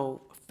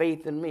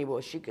 faith in me.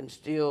 Well, she can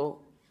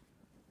still,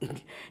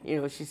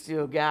 she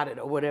still got it,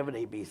 or whatever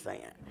they be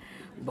saying.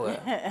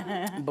 But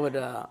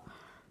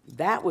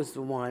That was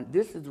the one.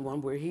 This is the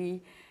one where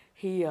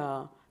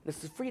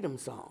this is freedom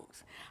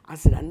songs. I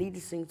said I need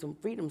to sing some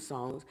freedom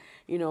songs.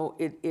 You know,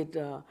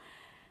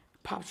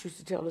 Pops used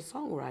to tell the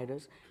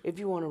songwriters, if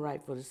you want to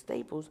write for the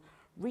Staples,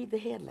 read the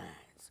headlines.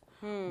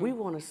 We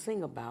want to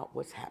sing about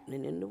what's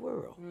happening in the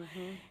world,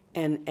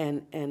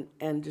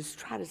 and just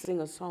try to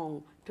sing a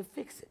song to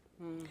fix it.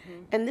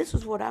 And this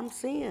is what I'm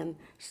seeing,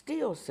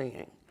 still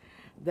seeing,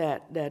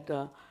 that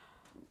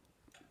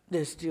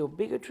there's still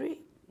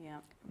bigotry. Yeah.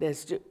 There's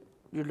still,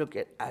 I looked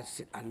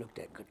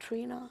at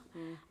Katrina.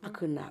 I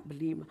could not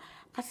believe it.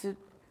 I said,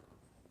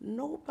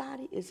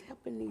 nobody is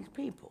helping these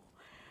people.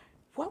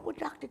 What would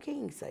Dr.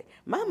 King say?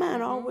 My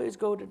mind always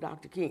go to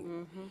Dr.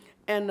 King.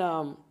 And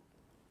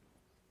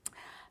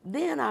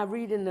then I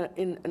read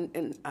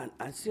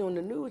I see on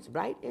the news,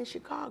 right in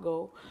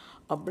Chicago,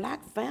 a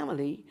black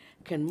family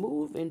can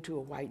move into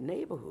a white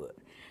neighborhood.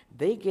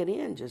 They get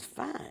in just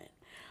fine.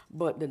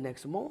 But the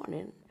next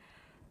morning,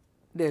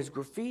 there's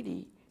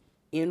graffiti,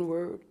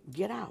 N-word,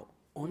 get out,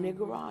 on their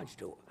garage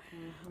door.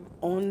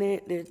 On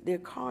their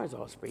cars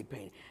all spray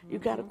painted. You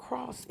got a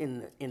cross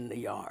in the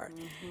yard.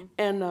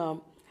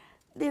 And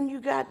then you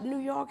got New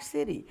York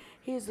City.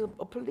 Here's a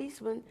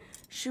policeman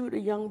shoot a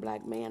young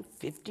black man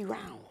 50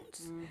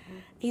 rounds.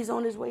 He's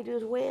on his way to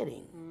his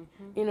wedding.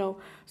 You know,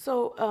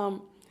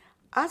 so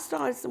I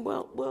started saying,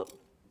 well,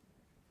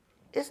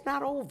 it's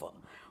not over.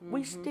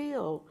 We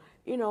still,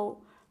 you know,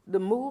 the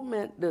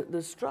movement,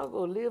 the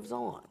struggle lives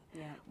on.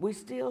 Yeah. We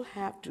still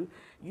have to,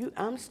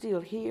 I'm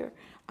still here.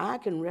 I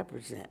can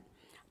represent.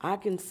 I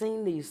can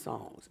sing these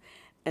songs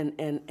and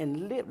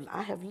live.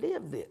 I have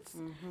lived this,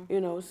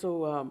 you know,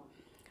 so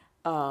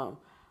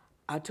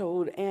I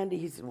told Andy,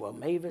 he said, well,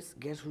 Mavis,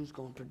 guess who's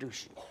going to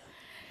produce you?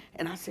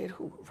 And I said,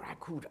 who?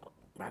 Rakuda.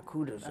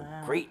 Rakuda's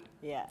a great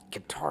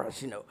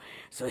guitarist, you know.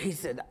 So he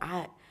said,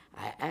 I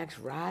asked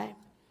Ry,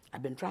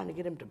 I've been trying to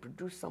get him to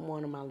produce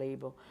someone on my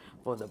label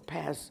for the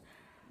past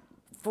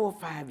 4 or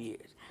 5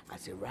 years. I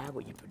said, Ry,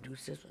 will you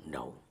produce this one?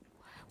 No.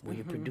 Will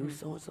you produce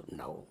so-and-so?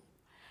 No.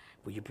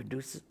 Will you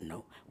produce it?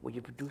 No. Will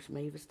you produce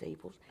Mavis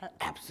Staples?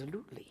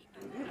 Absolutely.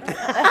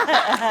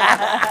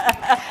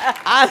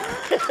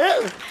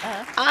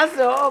 I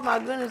said, oh my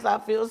goodness, I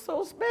feel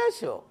so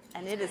special.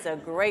 And it is a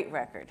great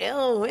record.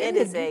 Oh, it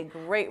is a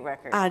great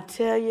record. I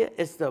tell you,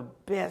 it's the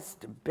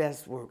best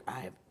work I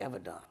have ever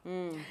done.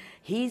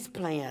 He's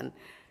playing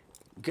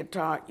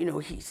guitar, you know,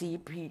 he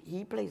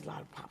plays a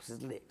lot of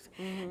Pops' licks.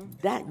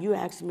 That, you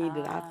asked me,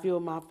 did I feel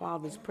my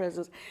father's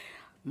presence?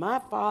 My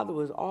father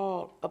was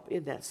all up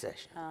in that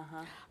session.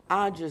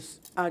 I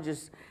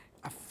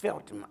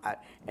felt him.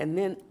 And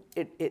then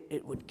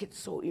it would get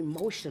so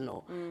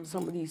emotional,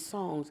 some of these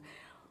songs.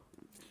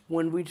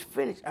 When we'd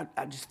finished,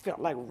 I just felt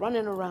like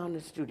running around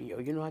the studio.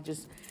 You know, I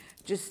just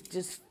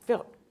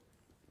felt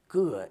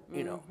good,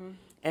 you know.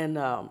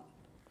 And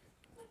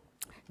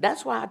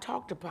that's why I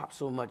talked to Pop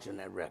so much on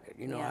that record,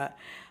 you know.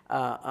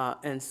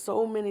 And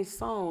so many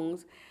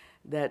songs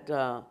that,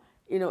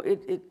 you know,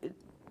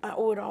 I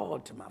owe it all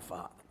to my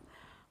father.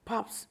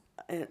 Pops,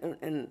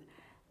 and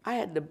I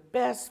had the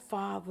best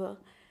father,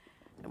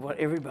 well,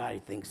 everybody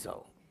thinks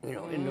so, you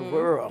know, in the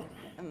world.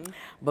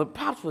 But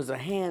Pops was a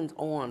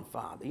hands-on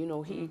father. You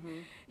know, he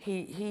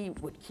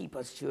would keep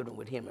us children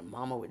with him, and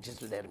Mama would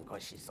just let him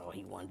because she saw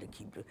he wanted to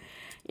keep the,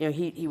 you know,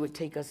 he would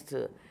take us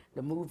to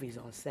the movies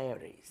on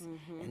Saturdays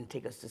and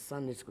take us to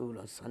Sunday school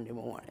on Sunday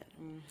morning.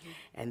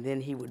 And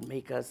then he would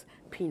make us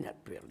peanut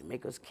brittle,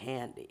 make us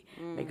candy,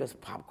 make us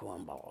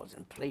popcorn balls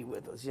and play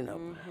with us, you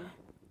know.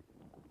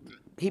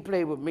 He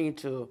played with me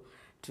till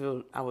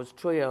I was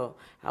 12.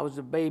 I was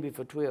a baby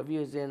for 12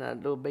 years, then a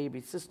little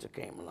baby sister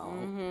came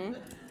along.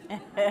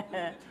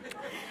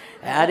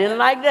 I didn't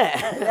like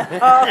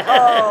that.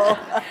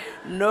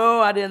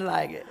 No, I didn't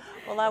like it.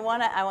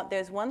 Well,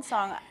 there's one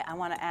song I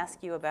want to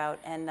ask you about,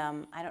 and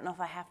I don't know if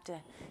I have to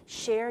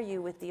share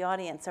you with the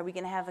audience. Are we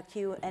going to have a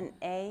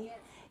Q&A?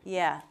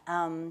 Yeah.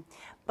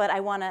 But I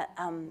want to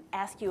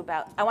ask you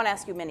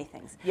many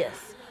things. Yes.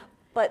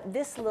 But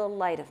This Little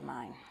Light of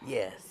Mine.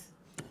 Yes.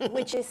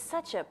 Which is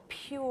such a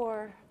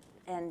pure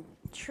and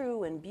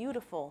true and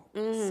beautiful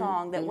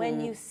song that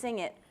when you sing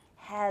it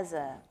has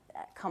a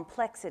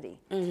complexity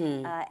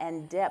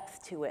and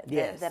depth to it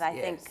that I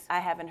think I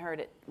haven't heard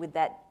it with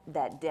that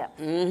depth.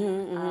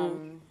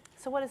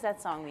 So what does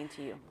that song mean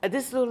to you?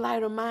 This Little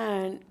Light of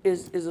Mine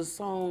is a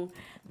song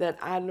that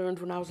I learned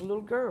when I was a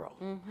little girl.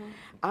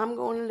 I'm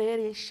gonna let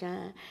it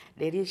shine,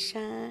 let it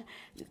shine.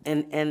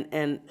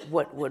 And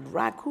what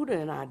Rakuda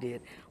and I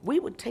did, we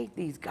would take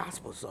these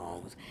gospel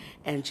songs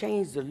and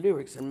change the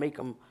lyrics and make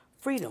them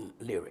freedom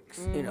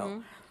lyrics, you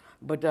know.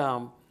 But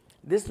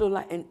This Little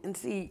Light, and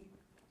see,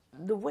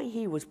 the way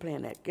he was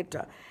playing that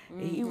guitar,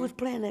 he was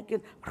playing that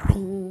guitar,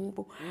 you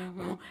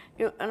know,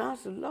 and I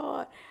said,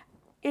 Lord,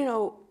 you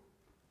know,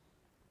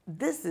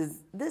 this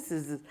is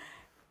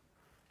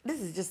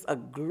just a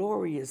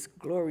glorious,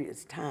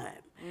 glorious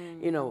time,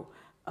 you know.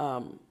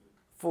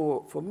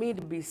 For me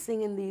to be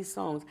singing these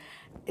songs,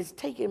 it's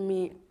taken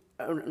me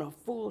in a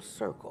full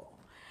circle.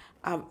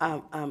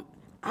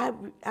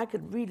 I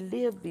could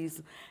relive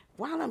these.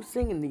 while I'm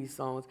singing these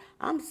songs,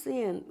 I'm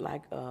seeing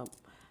like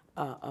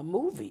a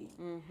movie,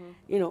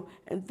 you know,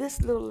 and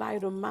this little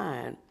light of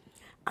mine,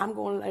 I'm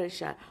going to let it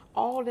shine.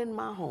 All in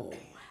my home,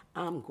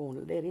 I'm going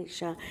to let it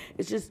shine.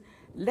 It's just,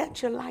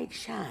 let your light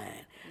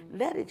shine.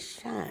 Let it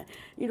shine.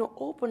 You know,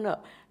 open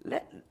up.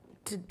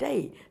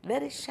 Today,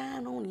 let it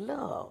shine on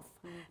love.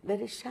 Let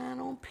it shine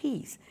on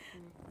peace.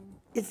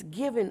 It's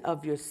giving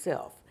of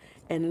yourself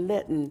and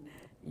letting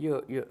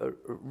your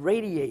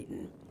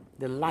radiating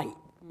the light,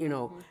 you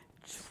know,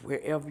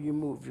 wherever you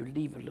move, you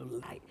leave a little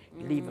light,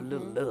 you leave a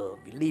little love,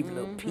 you leave a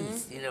little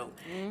peace, you know,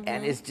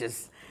 and it's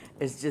just,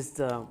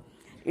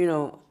 you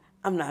know,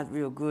 I'm not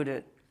real good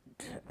at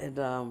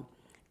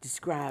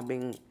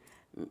describing,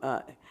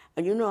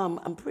 and you know,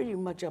 I'm pretty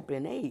much up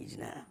in age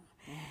now,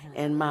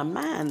 and my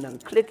mind done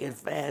clicking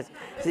fast.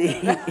 See,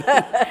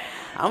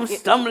 I'm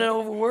stumbling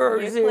over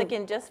words. You're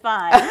clicking just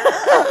fine.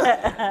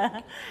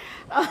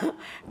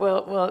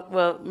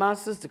 Well, my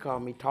sister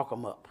called me talk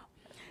 'em up.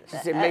 She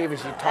said,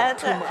 Mavis, you talk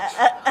too much.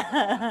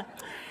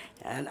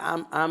 And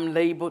I'm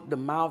labeled the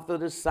mouth of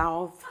the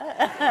South.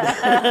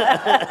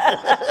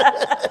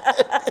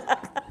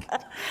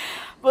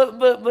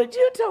 But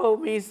you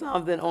told me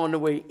something on the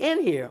way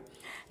in here,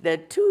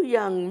 that 2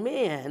 young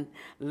men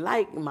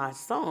like my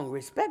song,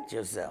 Respect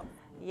Yourself.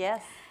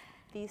 Yes,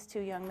 these 2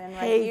 young men right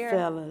Hey, here.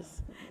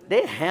 fellas,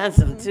 they're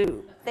handsome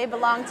too. They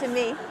belong to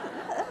me.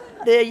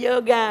 They're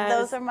your guys.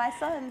 Those are my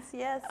sons,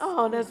 yes.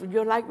 Oh, that's what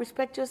you like,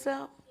 Respect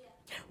Yourself?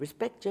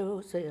 Respect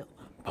yourself.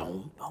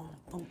 Boom, boom,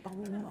 boom,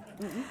 boom,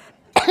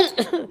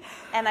 boom.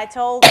 And I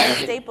told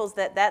Staples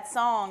that that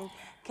song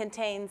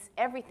contains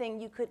everything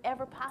you could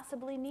ever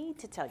possibly need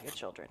to tell your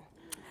children.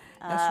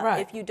 That's right.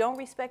 If you don't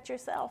respect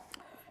yourself,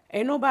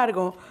 ain't nobody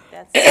gonna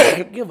that's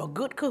give a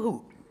good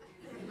cahoot.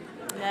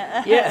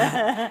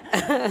 Yeah.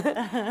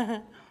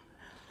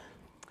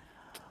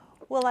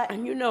 well,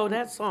 And you know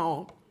that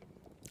song,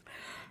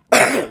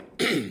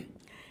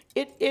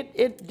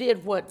 it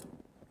did what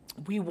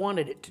we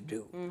wanted it to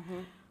do.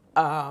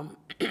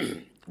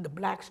 The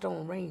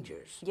Blackstone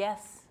Rangers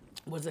yes.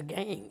 was a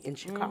gang in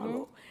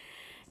Chicago.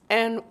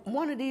 And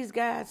one of these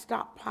guys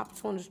stopped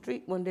Pops on the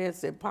street one day and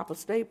said, Papa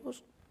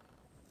Staples,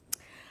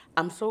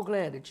 I'm so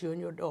glad that you and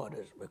your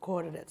daughters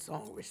recorded that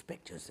song,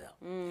 Respect Yourself.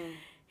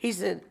 He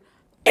said,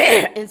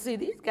 and see,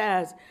 these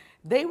guys,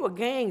 they were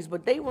gangs,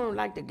 but they weren't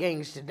like the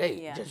gangs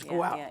today, just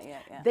go out.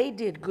 They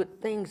did good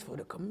things for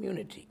the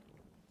community.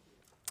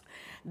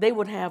 They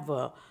would have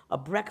a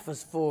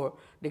breakfast for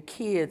the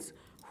kids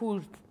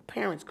whose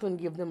parents couldn't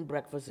give them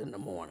breakfast in the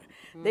morning.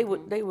 They were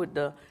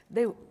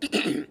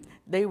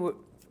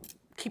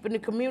keeping the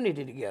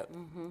community together.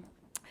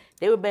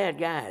 They were bad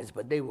guys,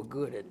 but they were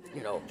good at,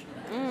 you know.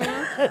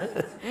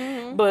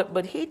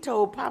 But he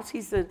told Pops,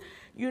 he said,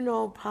 you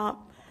know,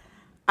 Pop,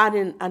 I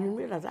didn't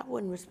realize I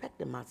wasn't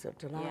respecting myself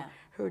till I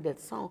heard that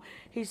song.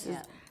 He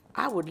says,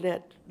 I would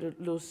let the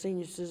little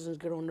senior citizens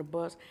get on the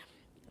bus,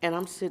 and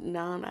I'm sitting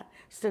down.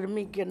 Instead of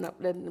me getting up,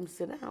 letting them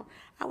sit down,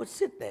 I would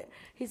sit there.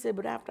 He said,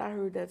 but after I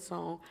heard that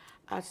song,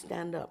 I'd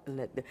stand up and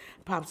let them.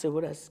 Pop said,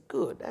 well, that's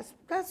good.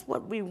 That's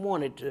what we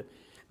wanted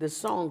the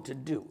song to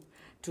do,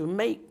 to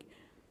make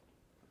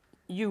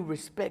you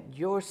respect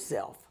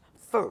yourself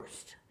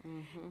first.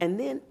 And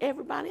then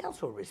everybody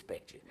else will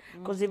respect you.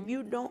 Because if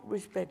you don't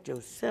respect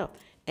yourself,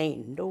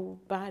 ain't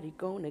nobody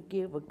gonna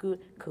give a good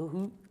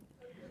cahoot.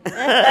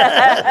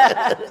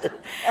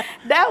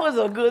 That was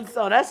a good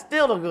song. That's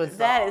still a good song.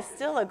 That is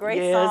still a great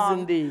song. Yes,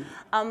 indeed.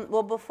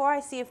 Well, before I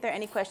see if there are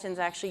any questions,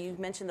 actually, you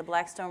mentioned the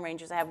Blackstone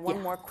Rangers. I have one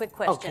more quick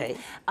question. Okay.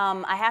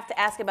 I have to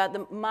ask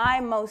about my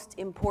most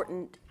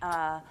important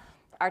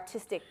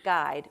artistic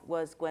guide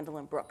was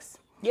Gwendolyn Brooks.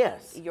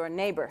 Yes. Your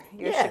neighbor,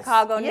 your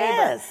Chicago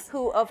neighbor,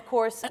 who, of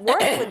course,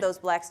 worked with those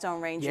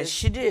Blackstone Rangers. Yes,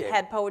 she did.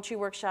 Had poetry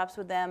workshops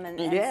with them and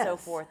so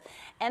forth.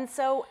 And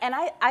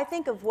I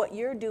think of what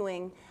you're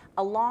doing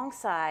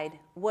alongside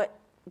what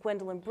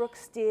Gwendolyn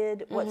Brooks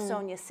did, what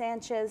Sonia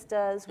Sanchez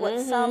does,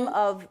 what some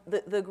of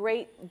the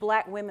great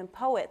black women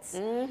poets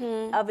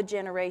of a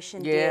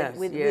generation did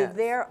with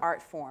their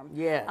art form.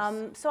 Yes.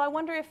 So I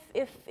wonder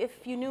if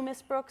you knew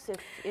Miss Brooks,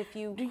 if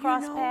you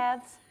crossed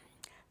paths.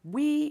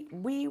 We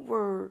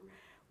were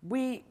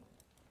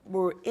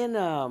in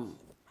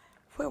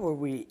where were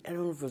we? I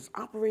don't know if it was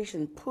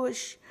Operation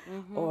Push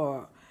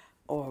or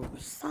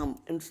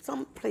in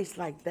some place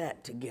like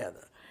that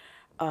together.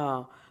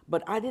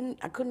 But I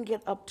couldn't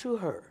get up to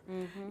her.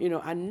 You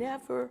know, I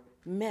never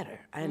met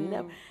her.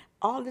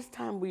 All this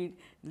time we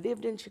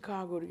lived in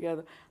Chicago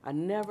together, I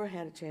never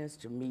had a chance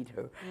to meet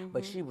her,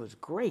 but she was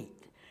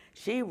great.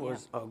 She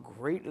was a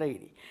great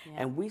lady,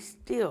 and we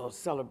still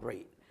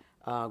celebrate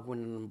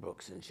Gwendolyn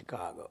Brooks in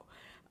Chicago.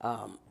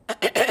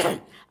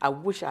 I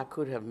wish I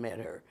could have met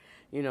her.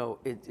 You know,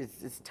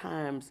 it's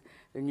times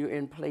when you're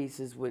in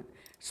places with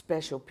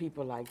special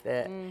people like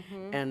that,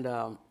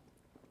 and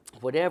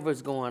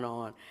whatever's going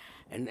on,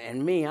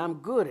 and me, I'm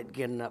good at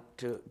getting up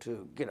to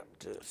get up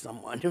to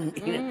someone,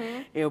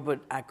 you know, but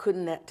I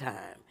couldn't that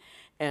time,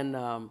 and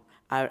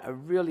I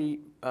really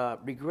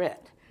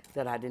regret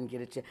that I didn't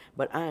get a chance.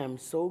 But I am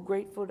so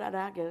grateful that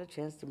I get a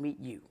chance to meet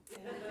you.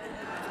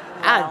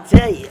 I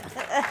tell you.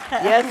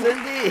 Yes,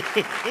 indeed.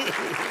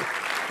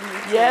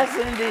 Yes,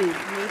 indeed.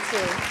 Me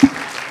too.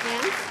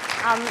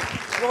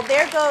 Well,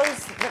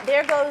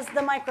 there goes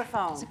the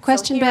microphone.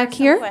 Question so back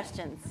here.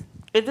 Questions.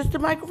 Is this the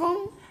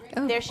microphone?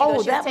 Oh. There she goes.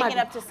 She's that taking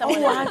up to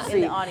someone I in see.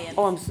 the audience.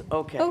 Oh,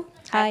 okay. Oh,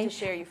 I hi. have to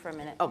share you for a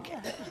minute. Okay.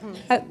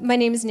 My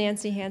name is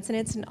Nancy Hansen.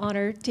 It's an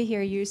honor to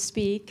hear you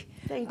speak.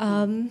 Thank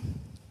you.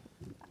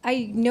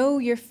 I know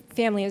your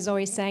family is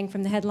always sang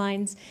from the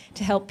headlines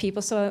to help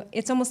people, so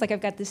it's almost like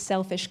I've got this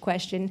selfish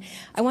question.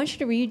 I want you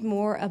to read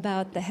more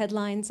about the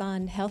headlines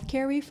on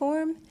healthcare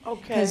reform.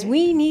 Okay. Because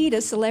we need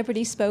a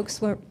celebrity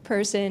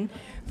spokesperson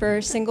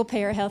for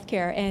single-payer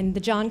healthcare and the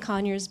John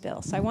Conyers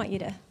bill. So I want you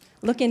to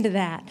look into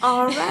that.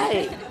 All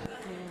right.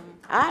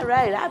 All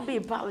right. I'll be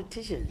a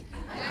politician.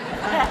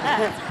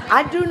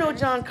 I do know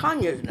John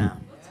Conyers now.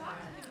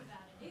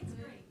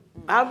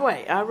 All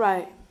right. All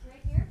right.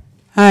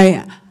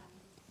 Hi,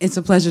 it's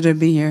a pleasure to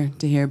be here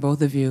to hear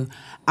both of you.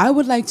 I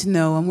would like to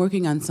know, I'm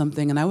working on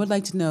something, and I would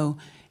like to know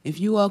if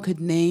you all could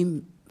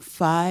name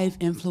 5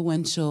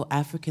 influential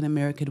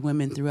African-American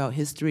women throughout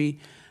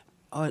history,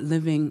 or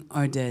living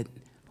or dead.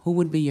 Who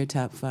would be your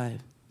top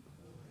 5?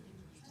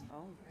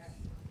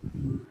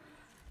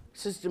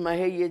 Sister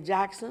Mahalia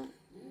Jackson.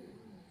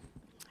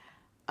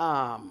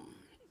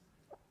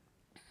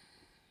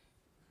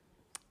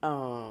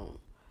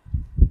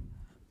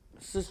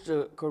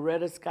 Sister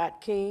Coretta Scott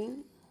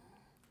King.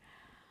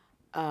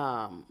 We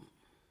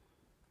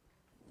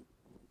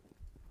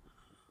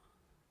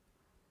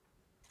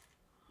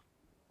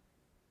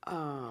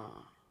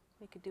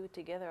could do it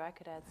together. I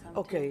could add some.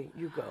 Okay,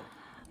 you go.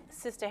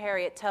 Sister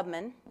Harriet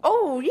Tubman.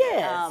 Oh,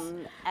 yes.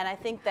 And I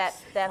think that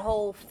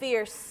whole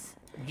fierce.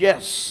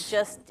 Yes.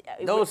 Just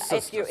Those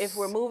if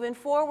we're moving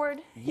forward.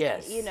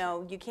 Yes. You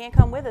know, you can't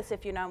come with us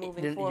if you're not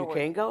moving forward. You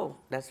can't go.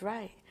 That's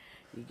right.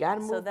 You got to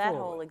move forward. So that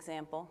whole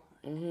example.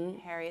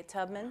 Harriet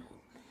Tubman.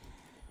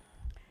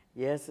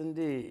 Yes,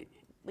 indeed.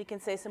 We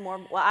can say some more.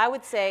 Well, I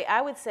would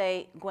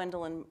say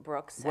Gwendolyn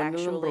Brooks,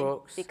 Gwendolyn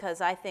Brooks.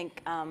 because I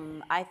think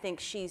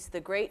she's the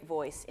great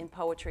voice in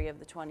poetry of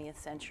the 20th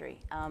century,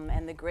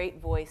 and the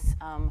great voice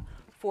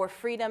for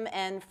freedom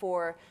and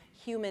for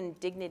human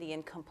dignity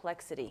and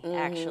complexity.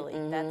 Actually,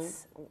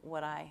 that's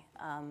what I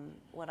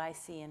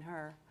see in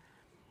her.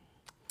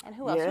 And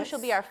who else? Who Yes.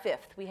 shall be our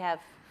 5th? We have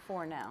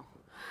 4 now.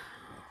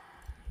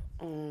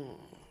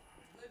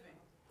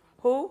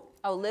 Who?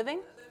 Oh, living?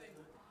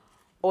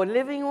 Or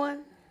living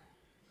one?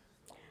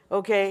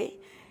 Okay.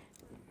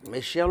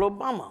 Michelle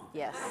Obama.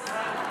 Yes.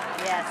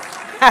 Yes.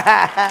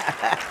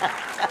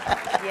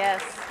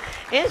 Yes.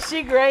 Isn't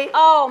she great?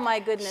 Oh my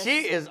goodness.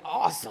 She is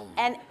awesome.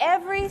 And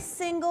every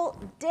single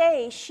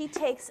day she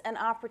takes an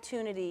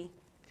opportunity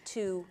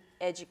to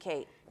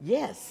educate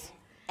Yes.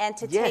 and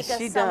to Yes, take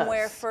she us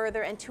somewhere does.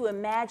 further and to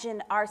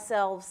imagine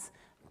ourselves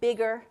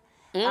bigger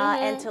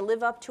and to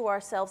live up to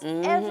ourselves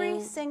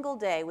every single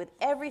day with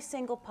every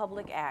single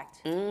public act.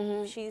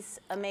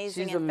 She's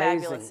amazing She's and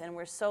amazing. fabulous, and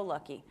we're so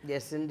lucky.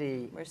 Yes,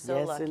 indeed. We're so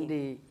yes, lucky.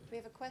 indeed. We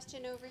have a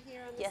question over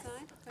here on the Yes.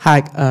 side.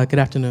 Hi, good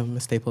afternoon,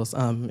 Ms. Staples.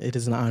 It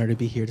is an honor to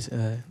be here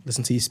to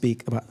listen to you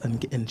speak about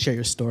and share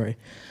your story.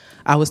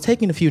 I was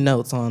taking a few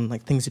notes on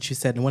like things that you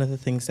said, and one of the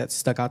things that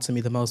stuck out to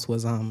me the most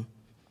was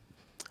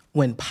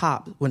when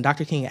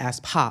Dr. King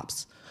asked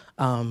Pops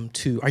 "Are you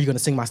going to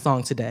sing my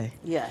song today?"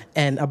 Yeah.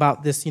 And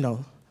about this,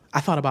 I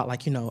thought about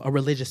like a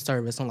religious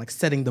service on like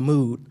setting the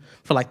mood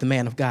for like the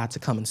man of God to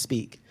come and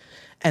speak,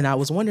 and I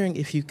was wondering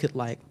if you could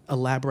like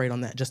elaborate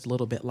on that just a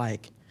little bit,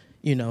 like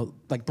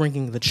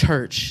bringing the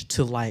church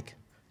to like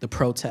the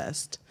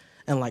protest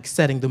and like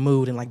setting the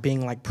mood and like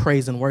being like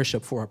praise and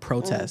worship for a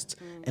protest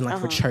and like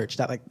for church.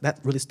 That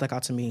really stuck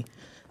out to me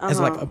as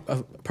like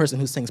a person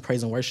who sings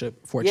praise and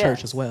worship for a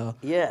church as well.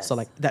 Yes. So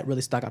like that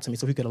really stuck out to me.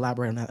 So if you could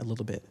elaborate on that a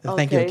little bit. And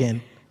thank you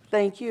again.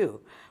 Thank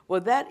you. Well,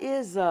 that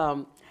is,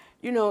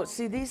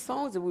 see, these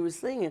songs that we were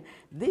singing,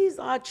 these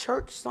are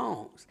church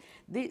songs.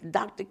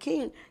 Dr.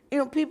 King,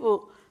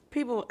 people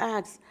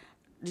ask,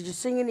 did you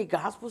sing any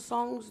gospel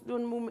songs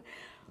during the movement?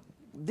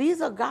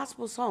 These are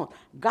gospel songs.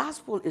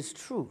 Gospel is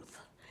truth.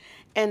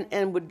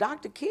 And with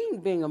Dr. King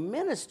being a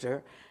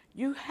minister,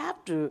 you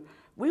have to,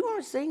 we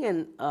weren't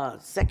singing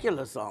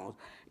secular songs.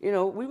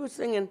 We were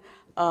singing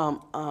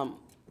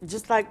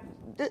just like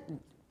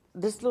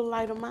this little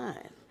light of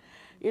mine.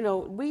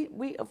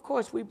 We of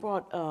course, we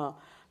brought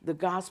the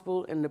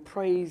gospel and the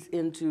praise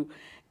into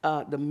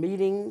the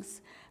meetings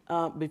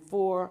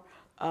before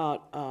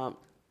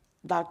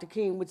Dr.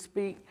 King would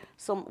speak.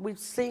 We'd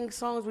sing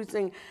songs. We'd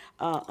sing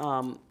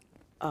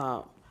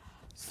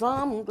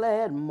some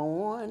glad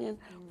morning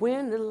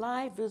when the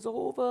life is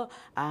over,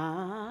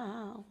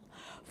 I'll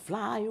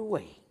fly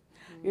away.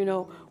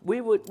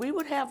 We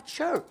would have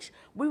church.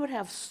 We would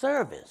have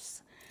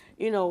service,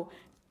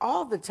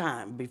 all the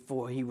time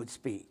before he would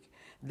speak.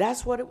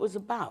 That's what it was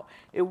about.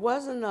 It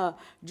wasn't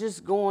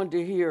just going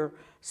to hear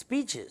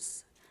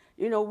speeches.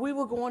 We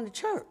were going to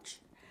church.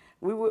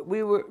 We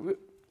were.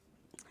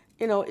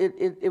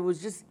 It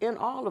was just in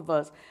all of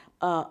us.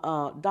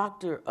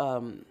 Dr.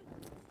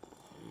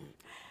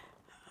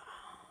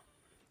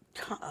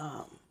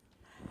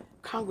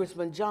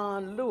 Congressman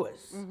John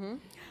Lewis.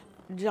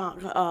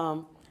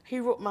 He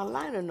wrote my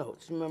liner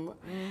notes, remember?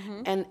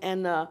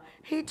 And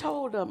he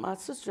told my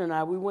sister and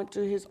I, we went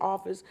to his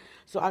office,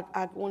 so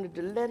I wanted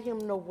to let him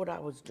know what I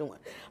was doing.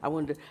 I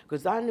wanted to,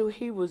 because I knew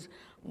he was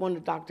one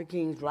of Dr.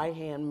 King's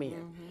right-hand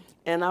men.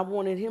 And I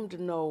wanted him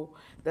to know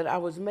that I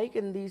was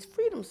making these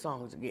freedom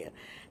songs again.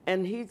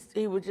 And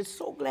he was just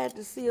so glad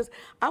to see us.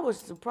 I was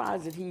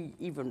surprised that he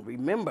even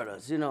remembered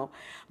us, you know.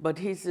 But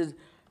he says,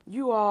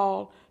 you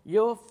all,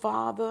 your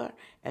father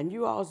and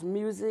you all's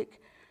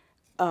music,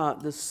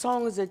 the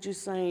songs that you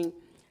sang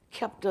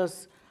kept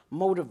us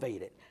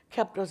motivated,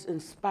 kept us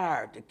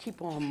inspired to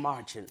keep on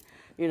marching.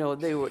 You know,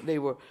 they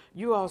were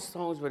you all's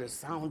songs were the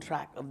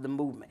soundtrack of the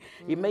movement.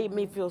 It made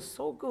me feel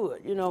so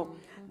good, you know,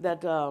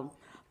 that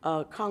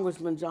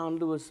Congressman John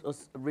Lewis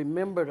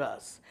remembered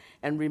us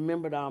and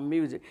remembered our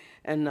music.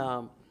 And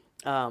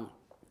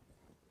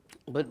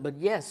but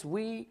yes,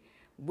 we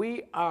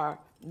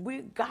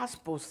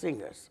gospel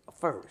singers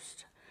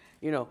first.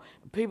 You know,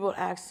 people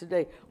ask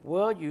today,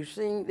 well, you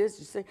sing this,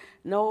 you sing.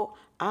 No,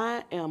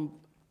 I am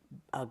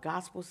a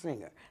gospel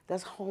singer.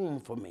 That's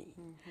home for me.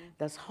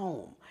 That's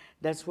home.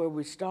 That's where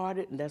we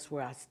started, and that's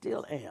where I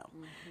still am.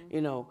 You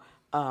know,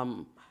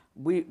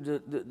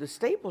 the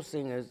staple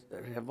singers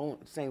have only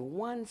sang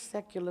one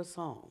secular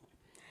song,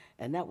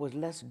 and that was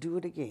 "Let's Do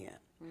It Again."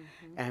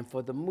 And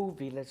for the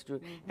movie, Let's Do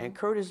It. And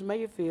Curtis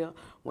Mayfield,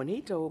 when he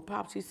told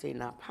Pops, he said,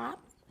 now, Pop,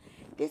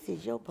 this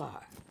is your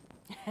part.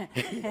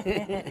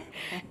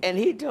 And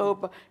he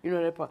told, you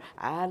know that part,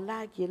 I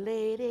like you,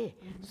 lady,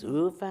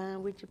 so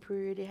fine with your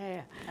pretty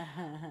hair.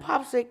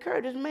 Pop said,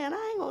 Curtis, man,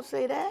 I ain't gonna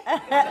say that.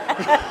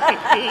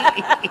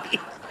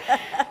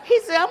 He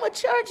said, I'm a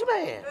church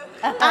man.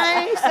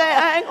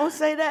 I ain't gonna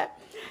say that.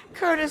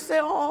 Curtis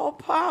said, oh,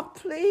 Pop,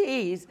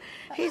 please.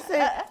 He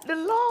said, the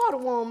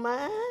Lord won't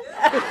mind.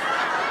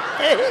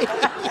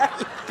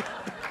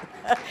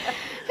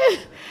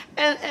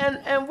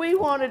 And we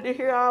wanted to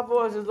hear our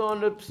voices on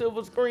the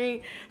silver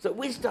screen, so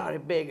we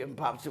started begging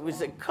Pop. So we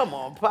said, come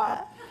on,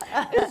 Pop.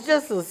 It's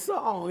just a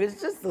song. It's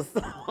just a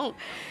song.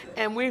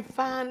 And we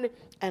finally,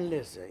 and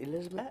listen,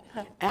 Elizabeth,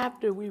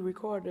 after we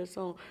recorded that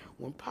song,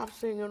 when Pop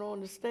singing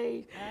on the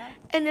stage,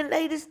 and the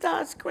ladies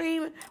start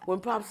screaming, when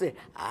Pop said,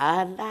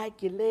 I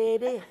like you,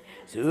 lady,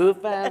 so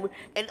fine.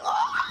 And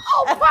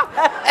oh, Pop.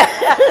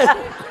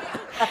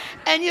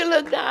 And you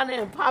look down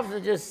there and Pops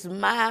is just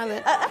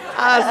smiling.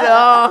 I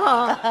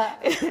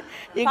said,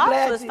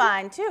 Pops was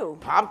fine too.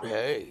 Pops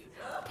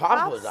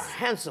was a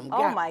handsome guy.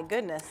 Oh my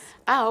goodness.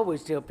 I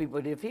always tell people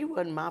that if he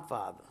wasn't my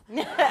father,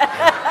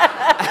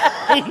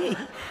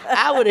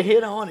 I would have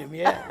hit on him,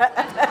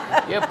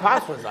 yeah. Yeah,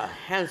 Pops was a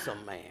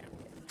handsome man.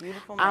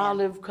 Beautiful man.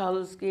 Olive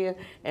colored skin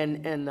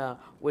and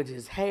with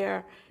his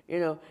hair, you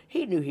know,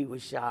 he knew he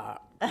was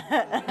sharp.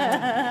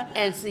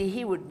 And see,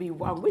 he would be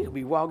walking, we could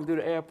be walking through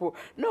the airport,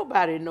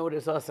 nobody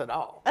noticed us at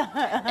all.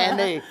 And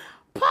they,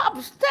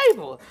 Pop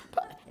Stable.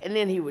 And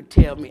then he would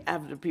tell me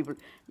after the people,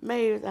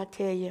 Mavis, I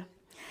tell you,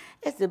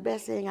 it's the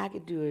best thing I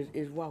could do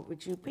is walk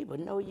with you. People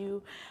know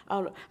you.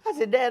 I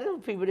said, Dad,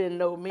 those people didn't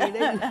know me.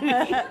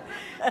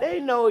 They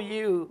know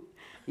you.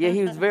 Yeah,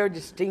 he was very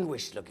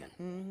distinguished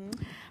looking.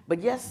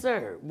 But yes,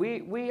 sir,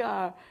 we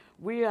are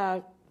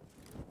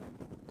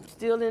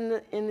still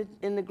in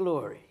the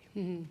glory.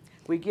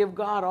 We give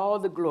God all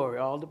the glory,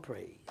 all the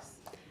praise.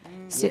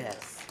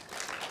 Yes.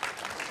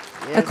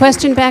 A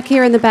question back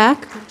here in the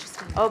back.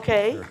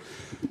 Okay. Sure.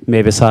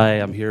 Mavis, hi.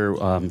 I'm here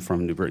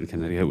from New Britain,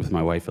 Connecticut, with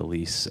my wife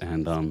Elise,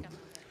 and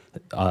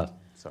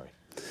sorry.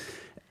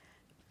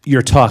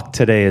 Your talk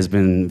today has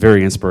been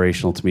very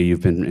inspirational to me.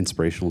 You've been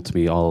inspirational to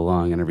me all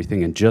along and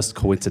everything. And just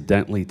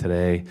coincidentally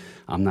today,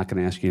 I'm not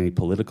going to ask you any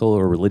political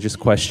or religious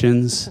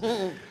questions.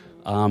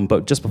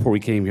 But just before we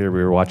came here,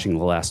 we were watching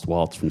The Last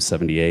Waltz from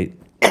 '78.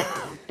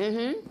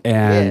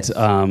 And yes.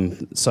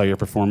 Saw your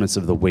performance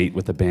of The Weight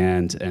with the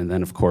band, and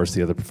then of course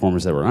the other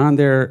performers that were on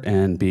there,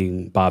 and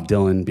being Bob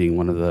Dylan being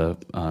one of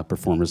the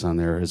performers on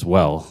there as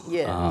well.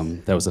 Yes.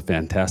 That was a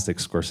fantastic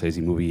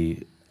Scorsese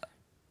movie.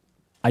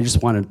 I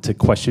just wanted to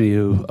question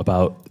you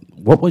about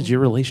what was your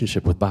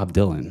relationship with Bob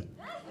Dylan?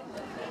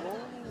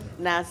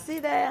 Now see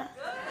there?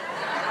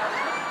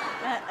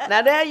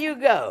 Now there you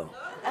go.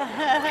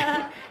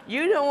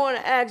 You don't want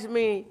to ask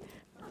me.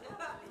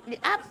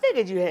 I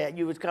figured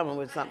you was coming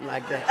with something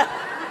like that.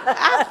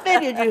 I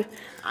figured you.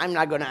 I'm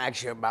not going to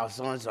ask you about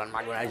so and so. I'm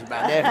not going to ask you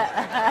about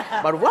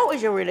that. But what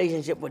was your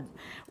relationship with?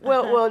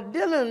 Well,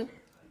 Dylan.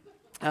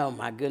 Oh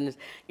my goodness.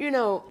 You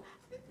know,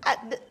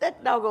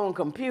 that doggone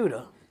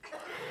computer.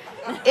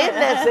 It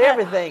lets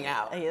everything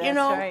out. Yeah, you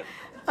know. Right.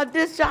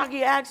 This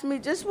jockey asked me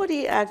just what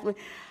he asked me.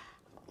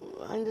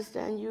 I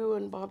understand you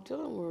and Bob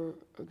Dylan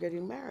were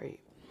getting married.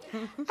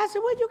 I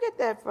said, where'd you get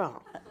that from?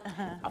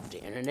 Off the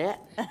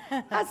internet.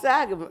 I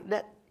said,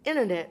 that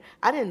internet,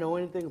 I didn't know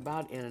anything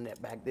about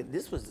internet back then.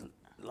 This was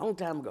a long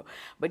time ago.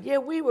 But yeah,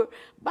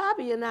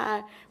 Bobby and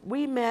I,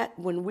 we met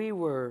when we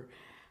were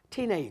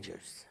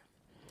teenagers.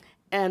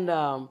 And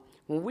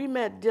when we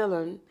met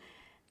Dylan,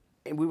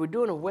 and we were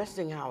doing a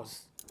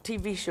Westinghouse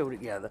TV show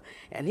together,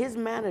 and his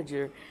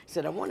manager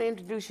said, I want to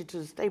introduce you to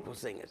the Staple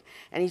Singers.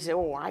 And he said,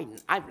 oh,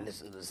 I've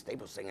listened to the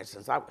Staple Singers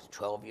since I was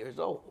 12 years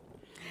old.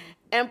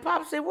 And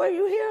Pop said, where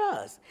you hear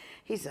us?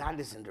 He said, I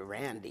listened to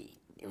Randy.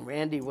 And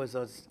Randy was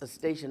a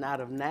station out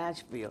of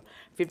Nashville,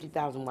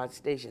 50,000 watt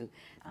station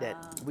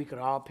that we could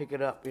all pick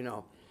it up, you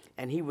know.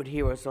 And he would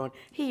hear us on.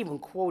 He even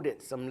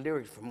quoted some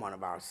lyrics from one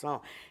of our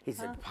songs. He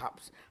said,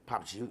 Pops,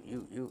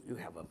 you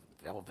have a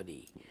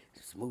velvety,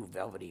 smooth,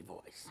 velvety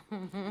voice.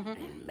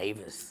 And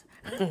Mavis,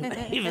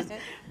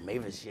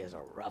 Mavis, she has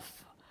a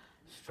rough,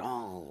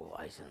 strong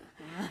voice.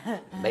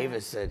 And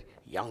Mavis said,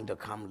 young to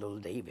come little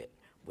David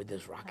with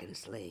this rockin'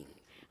 sling.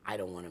 I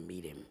don't want to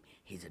meet him.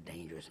 He's a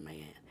dangerous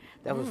man.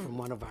 That was from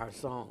one of our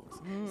songs,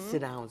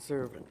 Sit Down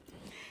Servant.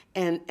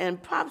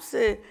 And Pop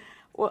said,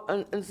 well,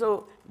 and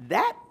so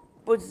that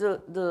was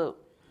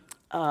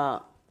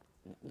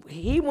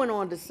he went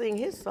on to sing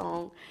his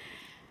song,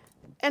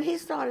 and he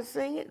started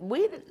singing.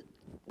 We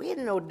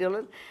didn't know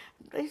Dylan.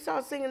 He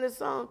started singing this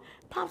song.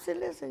 Pop said,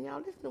 listen, y'all,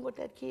 listen to what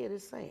that kid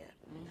is saying.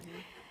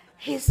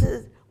 He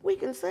says, we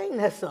can sing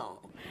that song.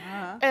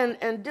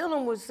 And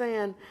Dylan was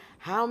saying,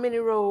 how many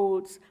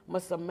roads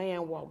must a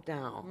man walk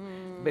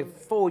down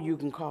before you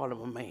can call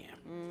him a man?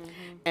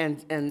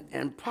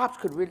 And Pops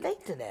could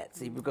relate to that,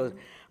 see, because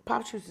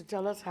Pops used to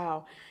tell us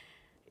how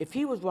if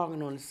he was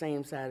walking on the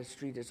same side of the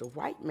street as a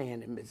white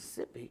man in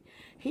Mississippi,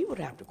 he would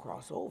have to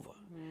cross over.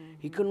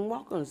 He couldn't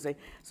walk on the same.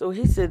 So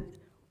he said,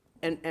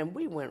 and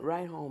we went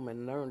right home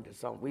and learned the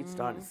song. We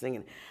started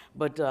singing.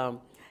 But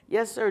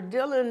yes, sir,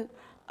 Dylan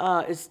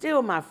is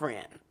still my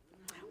friend.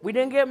 We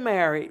didn't get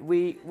married.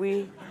 We're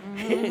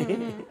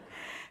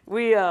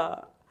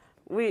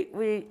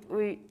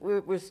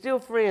still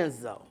friends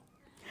though.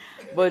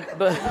 But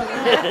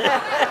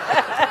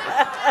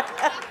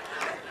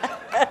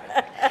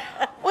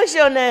what's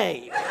your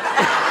name?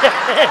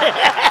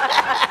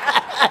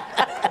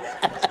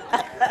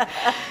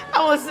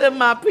 I want to send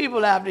my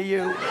people after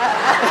you.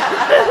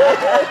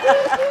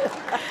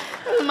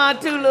 My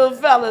two little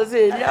fellas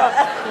here.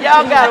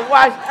 Y'all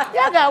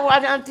gotta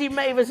watch Auntie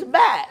Mavis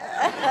back.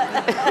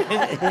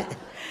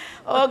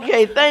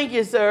 Okay, thank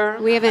you, sir.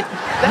 We haven't.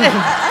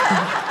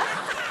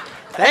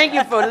 Thank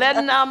you for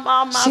letting all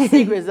my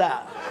secrets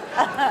out.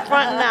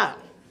 Front and out.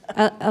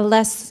 A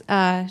less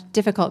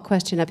difficult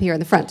question up here in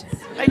the front.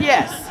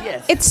 Yes.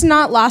 It's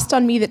not lost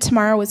on me that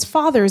tomorrow is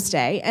Father's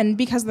Day, and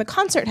because the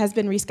concert has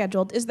been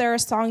rescheduled, is there a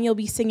song you'll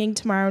be singing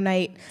tomorrow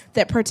night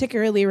that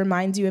particularly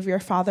reminds you of your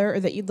father, or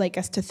that you'd like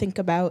us to think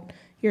about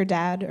your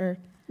dad, or,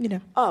 you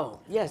know? Oh,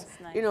 yes.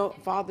 Nice. You know,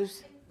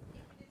 fathers.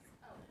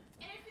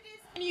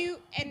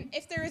 And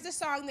if there is a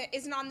song that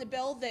isn't on the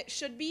bill that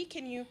should be,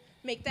 can you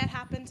make that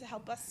happen to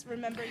help us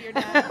remember your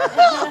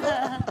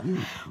dad?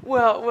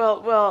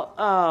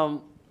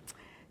 Well.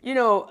 You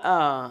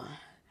know,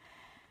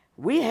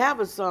 we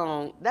have a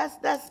song,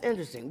 that's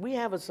interesting. We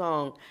have a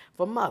song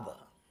for mother.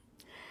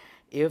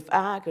 If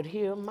I could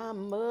hear my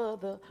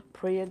mother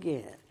pray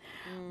again.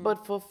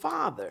 But for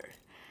father,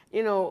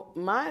 you know,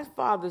 my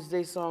Father's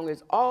Day song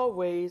is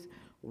always,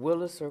 will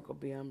the circle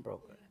be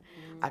unbroken?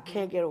 I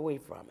can't get away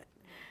from it.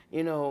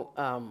 You know,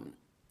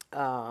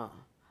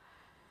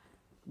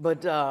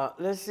 but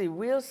let's see,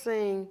 we'll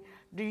sing,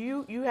 do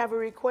you have a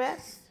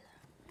request?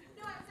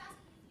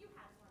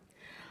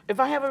 If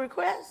I have a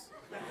request?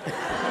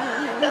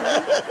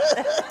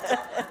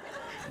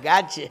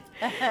 Gotcha.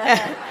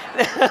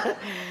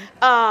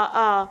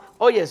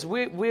 Oh yes,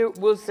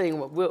 we'll sing.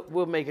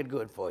 We'll make it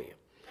good for you.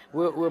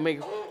 We'll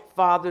make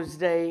Father's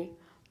Day.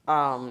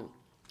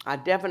 I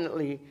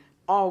definitely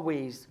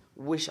always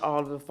wish all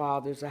of the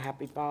fathers a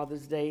happy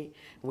Father's Day.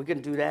 We can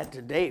do that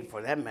today,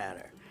 for that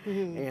matter.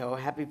 You know,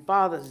 happy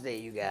Father's Day,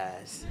 you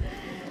guys.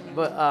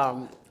 But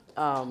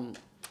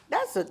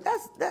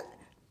that.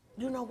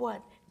 You know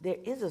what? There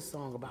is a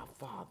song about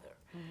father,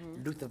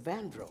 Luther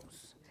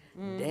Vandross.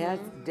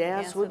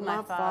 Dance with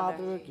my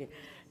father again.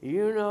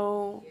 You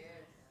know,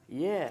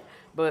 yeah.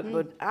 But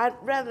I'd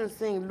rather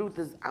sing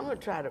Luther's. I'm gonna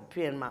try to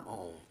pen my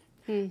own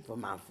for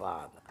my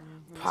father.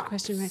 Pops.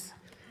 Question right.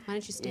 Why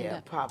don't you stand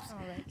up? Pops.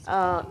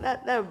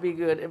 That would be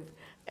good.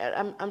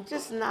 I'm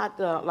just not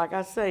like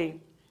I say.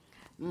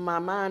 My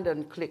mind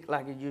doesn't click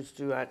like it used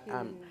to.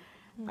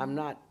 I'm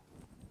not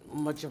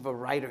much of a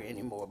writer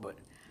anymore, but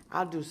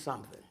I'll do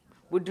something.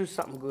 We'll do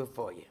something good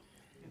for you.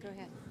 Go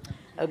ahead.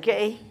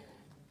 Okay?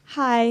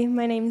 Hi,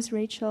 my name is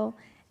Rachel,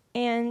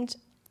 and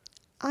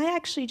I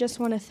actually just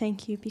want to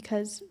thank you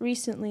because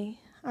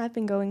recently I've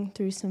been going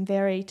through some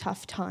very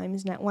tough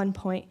times, and at one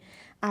point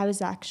I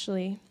was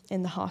actually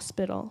in the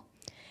hospital.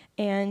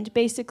 And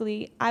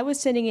basically I was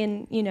sitting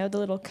in, you know, the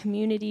little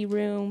community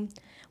room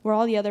where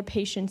all the other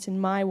patients in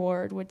my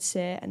ward would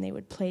sit and they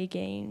would play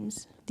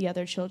games, the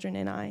other children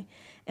and I.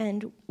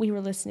 And we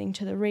were listening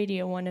to the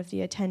radio. One of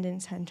the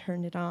attendants had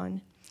turned it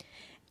on.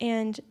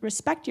 And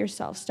Respect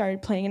Yourself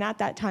started playing. And at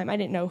that time, I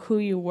didn't know who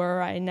you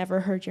were. I had never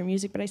heard your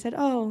music. But I said,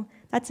 oh,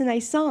 that's a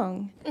nice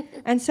song.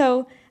 And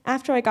so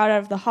after I got out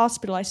of the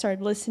hospital, I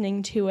started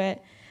listening to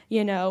it,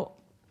 you know,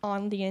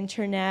 on the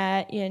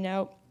internet,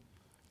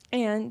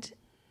 and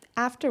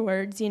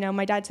afterwards,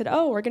 my dad said,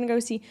 "Oh, we're going to go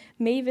see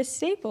Mavis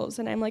Staples."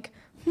 And I'm like,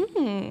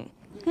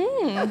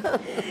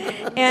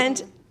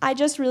 And I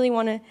just really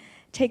want to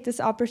take this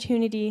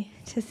opportunity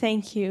to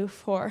thank you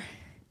for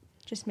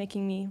just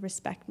making me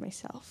respect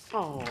myself.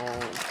 Oh,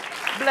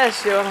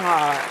 bless your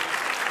heart.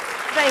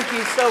 Thank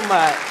you so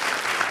much.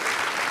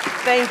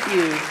 Thank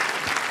you.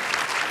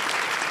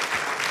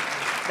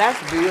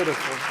 That's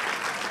beautiful.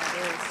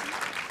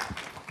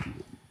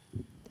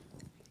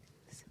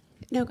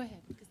 No, go ahead.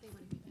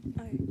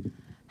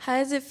 How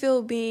does it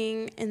feel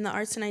being in the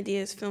Arts and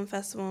Ideas Film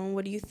Festival, and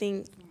what do you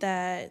think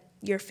that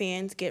your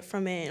fans get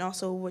from it, and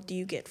also what do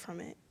you get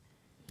from it?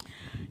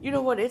 You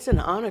know what? It's an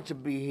honor to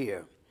be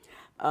here.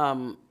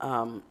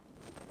 Last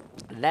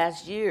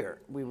year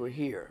we were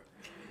here.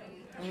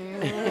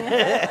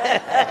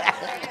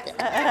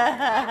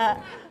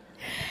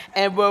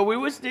 And well, we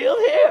were still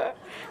here,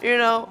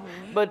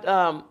 But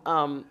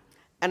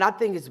and I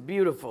think it's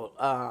beautiful,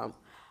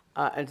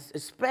 and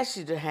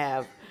especially to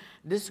have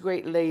this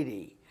great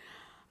lady,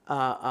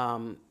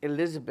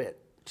 Elizabeth,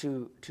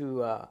 to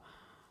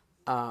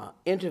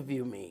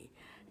interview me.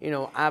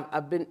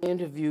 I've been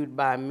interviewed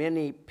by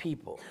many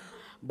people,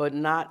 but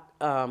not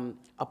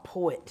a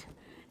poet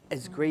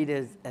as great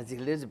as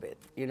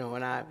Elizabeth,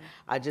 and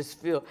I just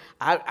feel,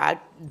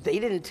 they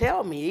didn't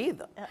tell me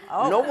either.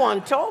 No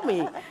one told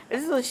me.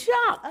 It's a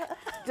shock.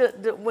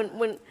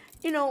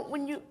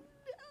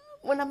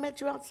 When I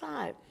met you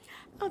outside,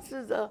 I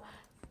said,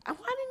 why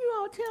didn't you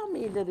all tell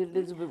me that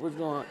Elizabeth was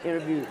going to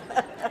interview?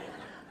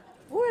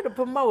 Where are the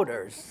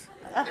promoters?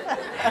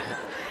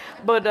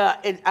 But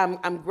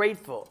I'm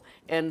grateful,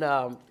 and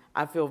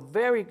I feel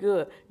very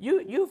good.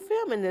 You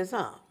filming this,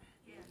 huh?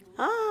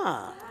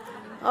 Ah,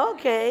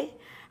 okay.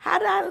 How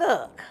did I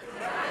look?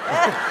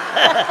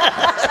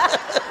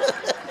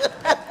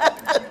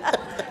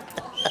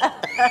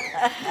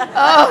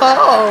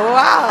 Oh,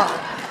 wow.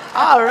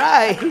 All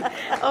right.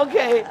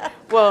 Okay.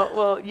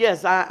 Well,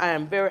 yes, I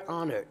am very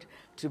honored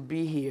to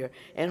be here,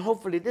 and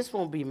hopefully this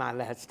won't be my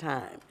last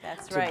time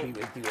That's right. to be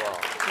with you all. No,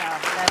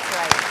 that's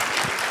right.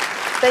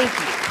 Thank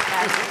you.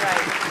 That's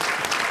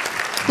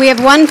right. We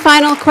have one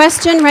final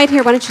question right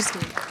here. Why don't you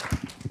stand?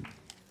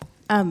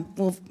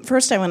 Well,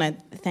 first I want to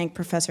thank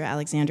Professor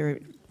Alexander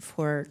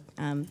for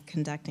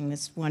conducting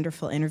this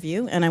wonderful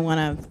interview, and I want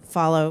to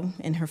follow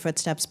in her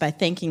footsteps by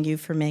thanking you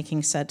for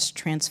making such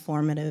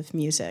transformative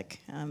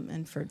music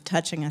and for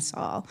touching us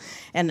all.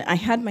 And I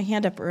had my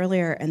hand up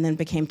earlier and then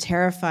became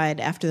terrified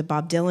after the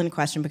Bob Dylan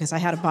question, because I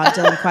had a Bob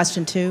Dylan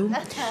question too,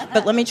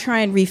 but let me try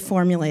and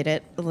reformulate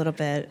it a little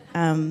bit.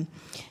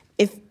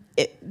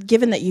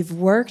 Given that you've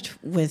worked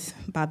with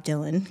Bob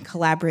Dylan,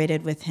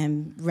 collaborated with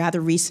him rather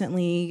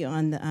recently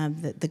on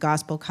the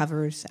Gospel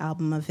Covers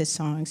album of his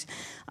songs,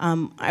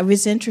 I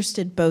was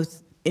interested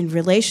both in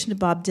relation to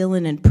Bob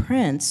Dylan and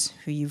Prince,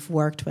 who you've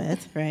worked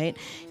with, right?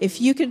 If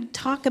you could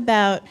talk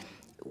about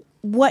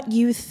what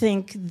you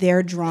think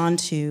they're drawn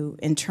to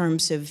in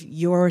terms of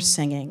your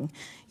singing,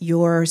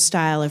 your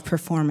style of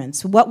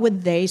performance. What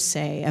would they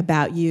say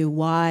about you,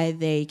 why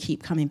they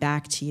keep coming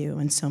back to you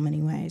in so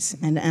many ways?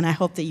 And I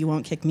hope that you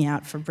won't kick me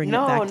out for bringing it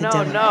back to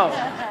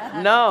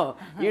Dylan. No.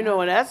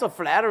 And that's a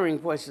flattering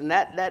question.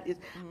 That is,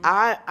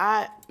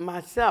 I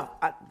myself,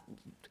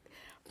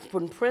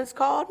 when Prince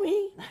called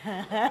me,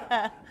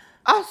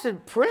 I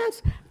said,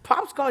 Prince?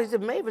 Pops called, he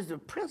said, Mavis, the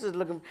Prince is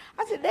looking.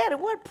 I said, Daddy,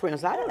 what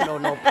Prince? I don't know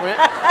no Prince.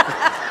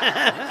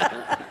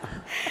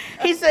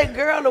 He said,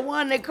 girl, the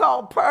one they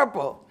call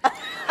Purple.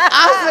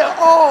 I said,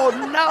 oh,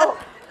 no.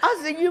 I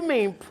said, you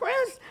mean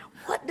Prince?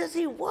 What does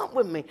he want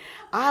with me?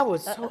 I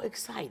was so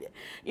excited.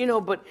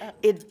 But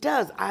it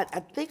does. I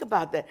think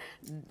about that.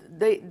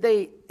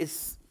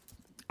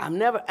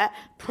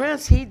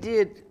 Prince, he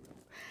did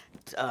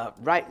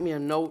write me a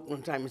note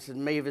one time. He said,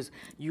 Mavis,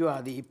 you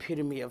are the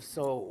epitome of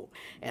soul.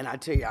 And I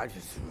tell you, I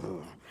just,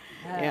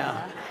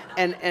 yeah.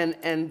 And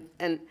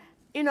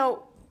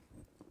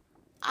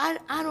I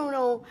don't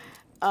know,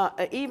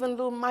 even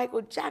little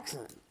Michael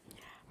Jackson.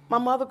 My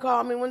mother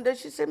called me one day,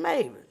 she said,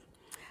 Mavis,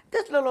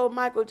 this little old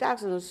Michael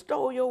Jackson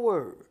stole your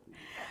word.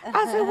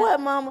 I said, what,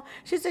 Mama?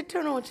 She said,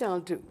 turn on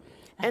Channel 2.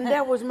 And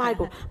there was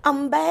Michael.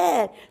 I'm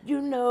bad, you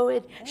know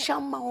it.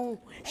 Shamon.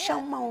 So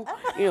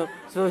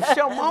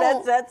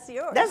Shamon. That's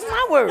yours. That's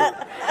my word.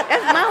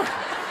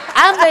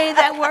 I made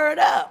that word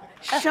up.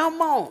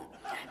 Shamon.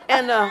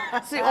 And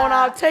see, on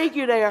I'll Take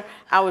You There,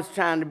 I was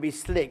trying to be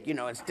slick,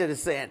 instead of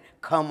saying,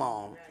 come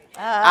on.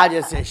 I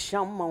just said,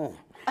 Shamon.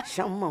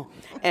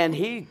 And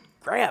he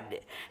grabbed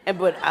it.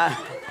 But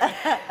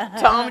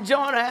Tom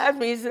Joyner asked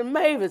me, he said,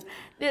 Mavis,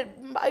 did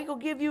Michael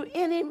give you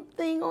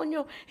anything on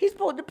your, he's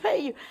supposed to pay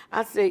you.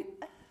 I said,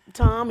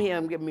 Tom, he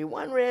hasn't given me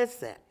one red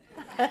cent.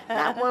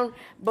 Not one,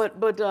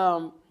 but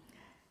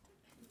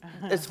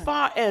as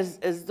far as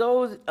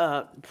those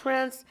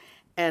Prince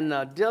and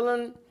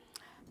Dylan,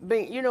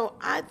 being,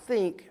 I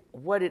think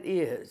what it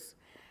is,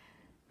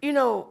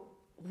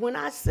 when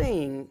I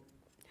sing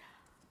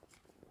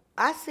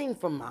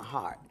from my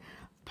heart.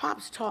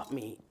 Pops taught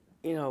me,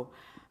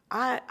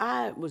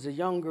 I was a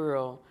young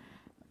girl.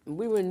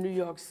 We were in New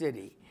York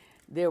City.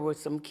 There were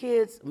some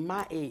kids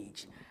my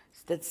age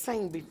that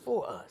sang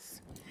before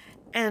us.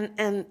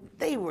 And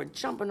they were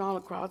jumping all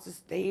across the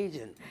stage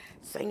and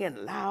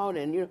singing loud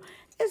and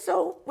And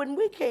so when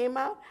we came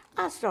out,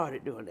 I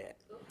started doing that.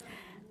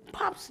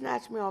 Pop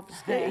snatched me off the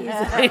stage.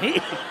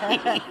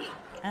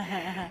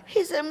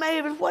 He said,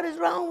 Mavis, what is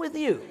wrong with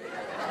you?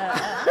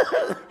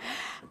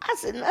 I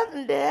said,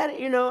 nothing, Dad.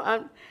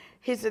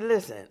 He said,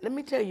 listen, let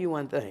me tell you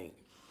one thing.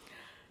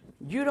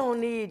 You don't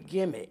need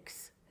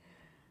gimmicks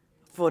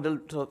for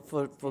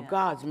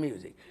God's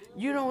music.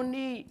 You don't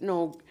need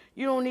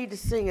to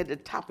sing at the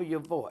top of your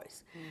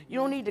voice. You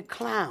don't need to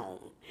clown.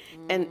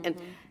 And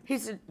he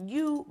said,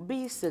 you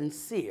be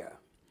sincere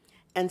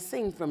and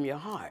sing from your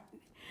heart,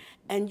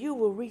 and you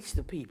will reach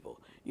the people.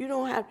 You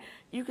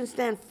can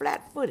stand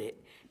flat-footed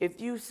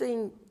if you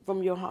sing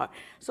from your heart.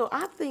 So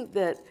I think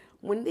that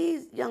when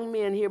these young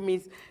men hear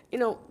me,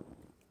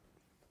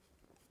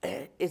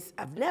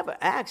 I've never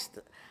asked,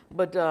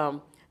 but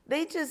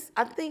they just,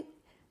 I think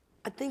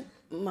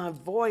my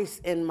voice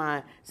and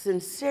my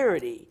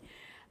sincerity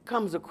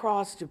comes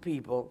across to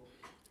people.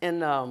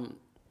 And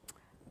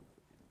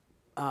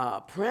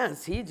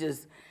Prince, he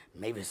just,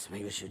 Mavis,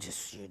 you're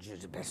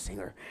the best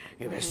singer.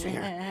 You're the best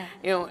singer.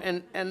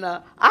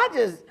 I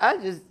just,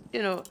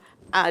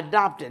 I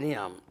adopted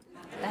him.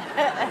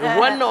 There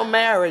wasn't no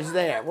marriage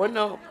there.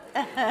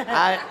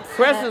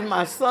 Prince is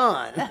my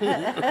son.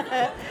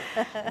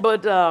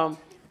 But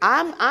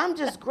I'm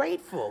just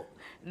grateful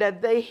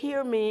that they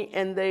hear me,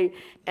 and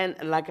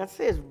like I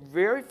said, it's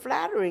very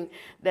flattering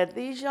that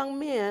these young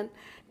men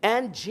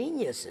and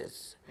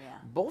geniuses,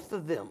 both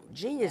of them,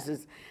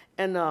 geniuses,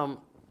 and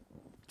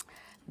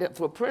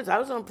for Prince, I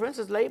was on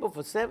Prince's label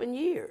for 7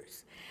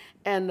 years,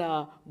 and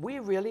we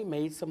really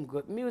made some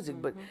good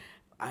music. But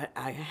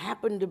I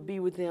happened to be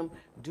with him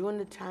during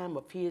the time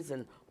of his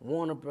and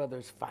Warner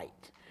Brothers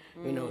fight,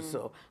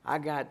 so I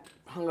got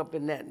hung up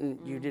in that, and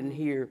you didn't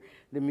hear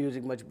the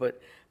music much. But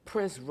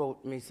Prince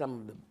wrote me some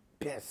of the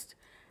best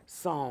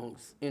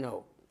songs,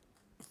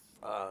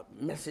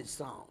 message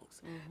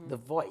songs. The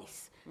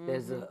Voice.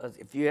 There's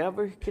if you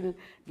ever can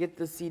get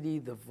the CD,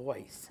 The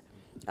Voice.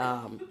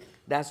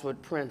 That's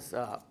what Prince,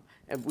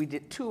 and we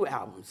did 2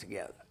 albums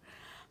together.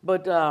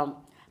 But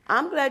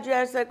I'm glad you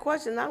asked that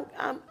question.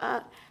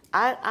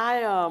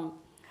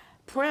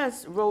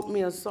 Prince wrote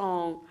me a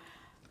song.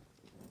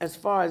 As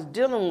far as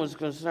Dylan was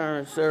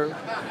concerned, sir,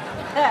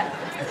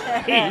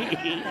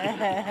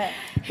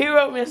 he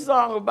wrote me a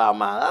song about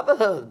my other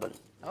husband.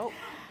 Oh.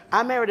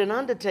 I married an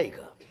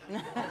undertaker.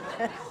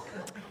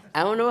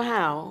 I don't know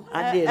how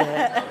I did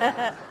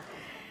that.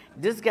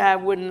 This guy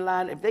wouldn't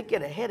lie. If they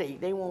get a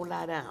headache, they won't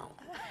lie down.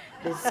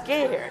 They're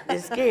scared.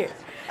 They're scared.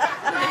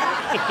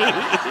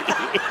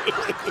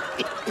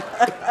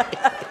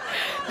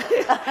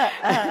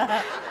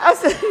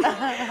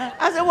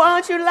 I said, why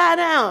don't you lie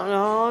down?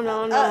 No.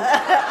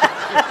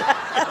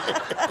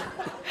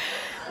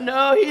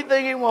 No, he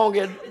think he won't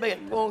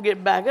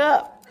get back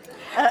up.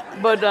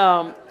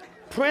 But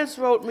Prince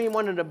wrote me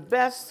one of the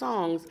best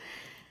songs,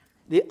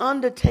 The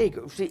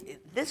Undertaker. See,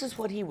 this is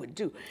what he would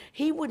do.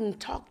 He wouldn't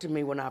talk to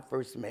me when I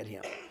first met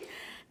him.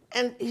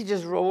 And he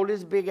just rolled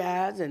his big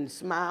eyes and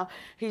smiled.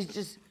 He's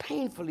just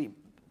painfully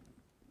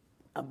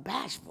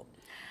bashful.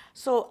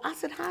 So I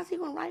said, how's he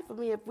gonna write for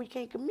me if we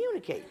can't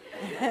communicate?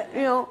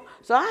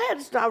 So I had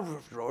to start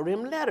writing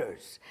him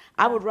letters.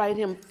 I would write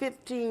him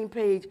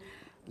 15-page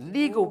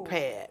legal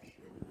pad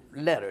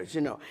letters,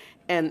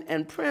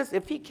 And Prince,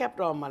 if he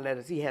kept all my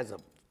letters, he has a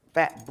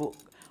fat book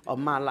of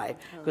my life,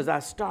 because I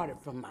started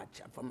from I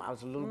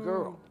was a little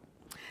girl.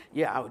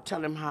 Yeah, I would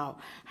tell him how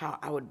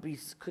I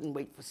couldn't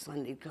wait for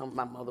Sunday to come.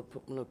 My mother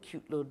put my little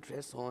cute little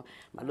dress on,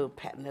 my little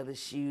patent leather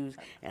shoes,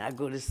 and I'd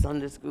go to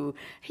Sunday school.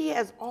 He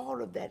has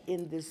all of that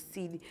in this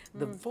CD,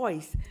 The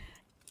Voice.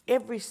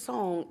 Every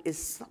song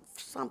is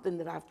something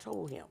that I've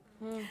told him.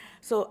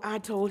 So I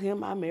told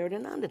him I married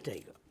an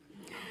undertaker.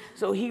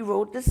 So he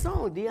wrote the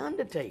song, The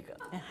Undertaker.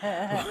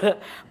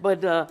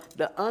 But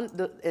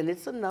and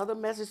it's another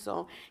message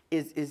song,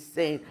 is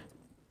saying,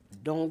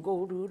 don't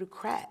go through the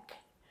crack.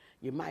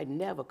 You might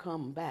never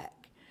come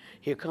back.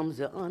 Here comes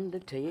the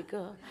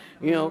Undertaker.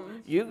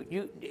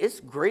 It's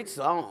a great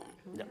song,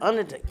 The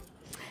Undertaker.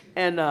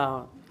 And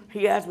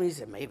he asked me, he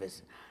said,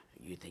 Mavis,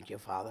 you think your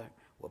father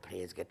will play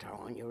his guitar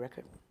on your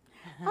record?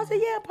 I said,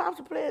 yeah, Pops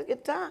will play his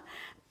guitar.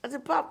 I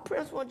said, Pop,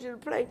 Prince wants you to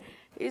play.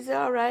 He said,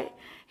 all right.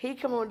 He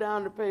come on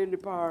down to Paisley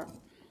Park.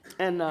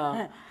 And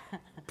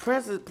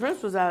Prince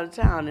was out of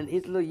town, and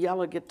his little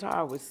yellow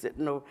guitar was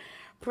sitting over.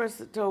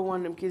 Prince told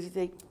one of them kids, he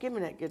said, give me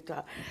that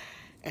guitar.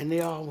 And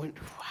they all went,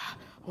 wow,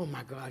 oh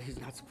my God, he's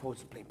not supposed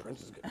to play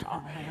Prince's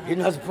guitar. He's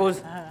not supposed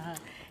to.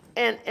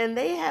 And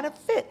they had a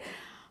fit.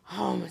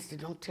 Oh, mister,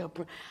 don't tell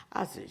Prince.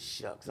 I said,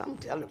 shucks, I'm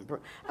telling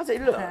Prince. I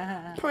said, look,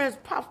 Prince,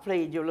 Pops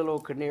played your little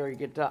old canary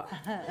guitar.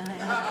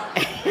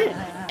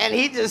 And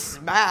he just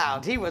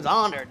smiled. He was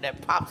honored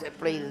that Pops had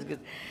played his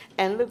guitar.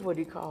 And look what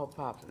he called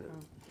Pops.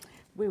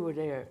 we were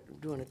there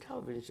doing a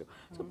television show.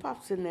 So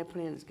Pop's sitting there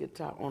playing his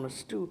guitar on a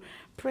stool.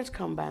 Prince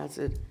come by and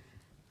said,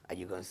 "Are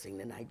you gonna sing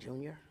tonight,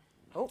 Junior?"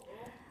 Oh.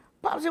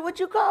 Pop said, "What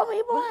you call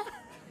me, boy?"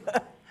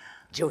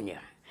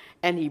 Junior.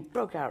 And he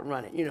broke out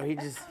running. You know, he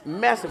just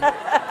messing with me.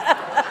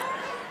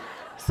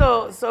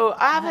 So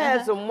I've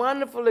had some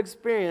wonderful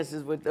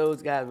experiences with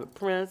those guys, with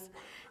Prince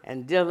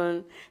and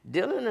Dylan.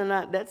 Dylan and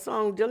I, that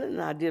song Dylan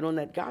and I did on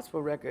that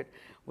gospel record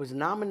was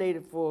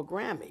nominated for a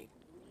Grammy.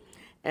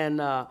 And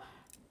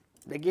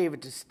they gave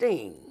it to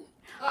Sting.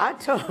 I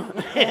told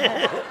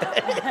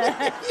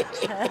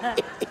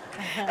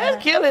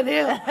that's killing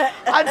him.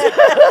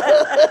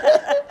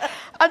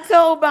 I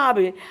told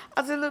Bobby,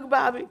 I said, "Look,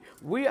 Bobby,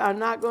 we are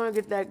not going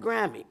to get that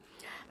Grammy.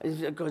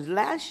 Because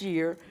last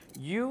year,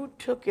 you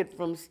took it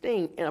from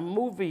Sting in a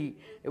movie.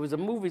 It was a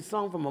movie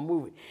song from a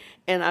movie."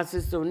 And I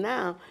said, "So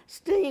now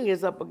Sting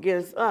is up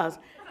against us,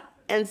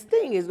 and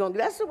Sting is going to,"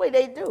 that's the way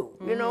they do,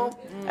 you know?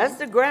 That's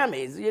the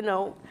Grammys, you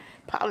know,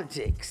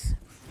 politics.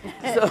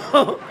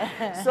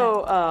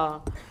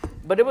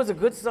 But it was a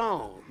good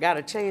song. Got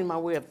to change my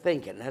way of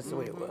thinking. That's the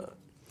way it was.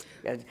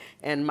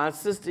 And my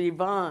sister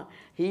Yvonne,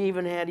 he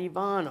even had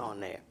Yvonne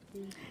on there.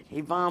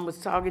 Yvonne was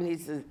talking, he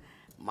said,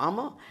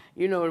 "Mama,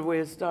 you know the way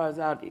it starts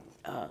out,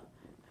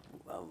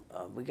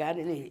 we got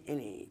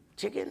any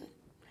chicken?"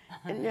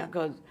 And yeah,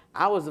 because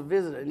I was a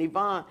visitor, and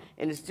Yvonne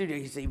in the studio,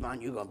 he said,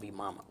 "Yvonne, you're going to be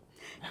Mama."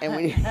 And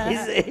when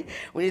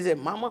he said,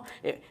 "Mama,"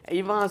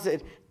 Yvonne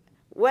said,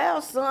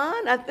 "Well,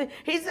 son,"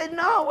 he said,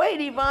 "No,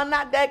 wait, Yvonne,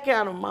 not that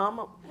kind of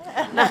mama.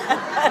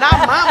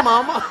 not my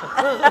mama."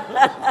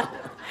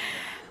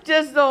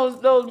 Just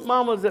those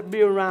mamas that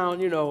be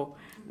around, you know,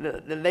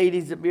 the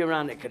ladies that be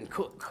around that can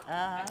cook.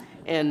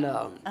 And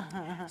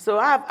so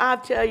I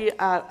tell you,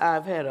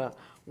 I've had a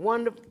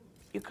wonderful,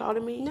 you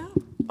calling me? No.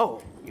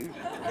 Oh.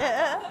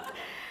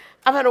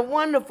 I've had a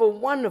wonderful,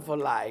 wonderful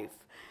life.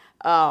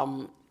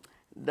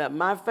 That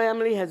my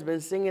family has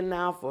been singing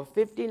now for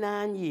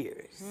 59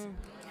 years.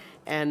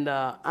 And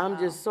I'm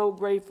just so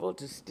grateful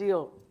to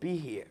still be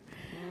here,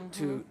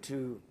 to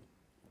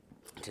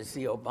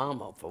see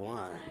Obama for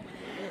one,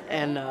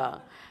 and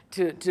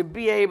to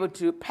be able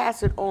to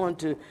pass it on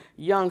to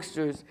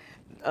youngsters,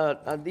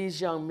 these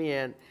young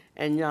men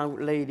and young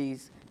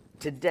ladies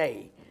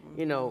today,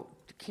 you know,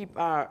 to keep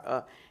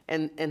our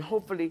and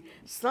hopefully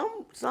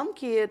some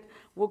kid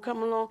will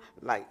come along,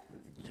 like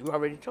you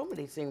already told me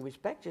they sing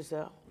 "Respect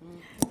Yourself."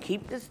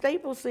 Keep the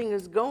staple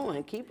singers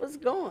going, keep us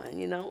going,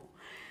 you know.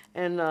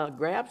 And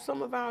grab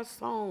some of our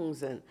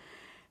songs, and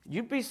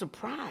you'd be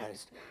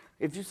surprised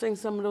if you sing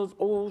some of those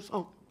old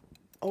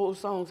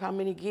songs, how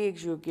many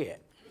gigs you'll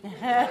get.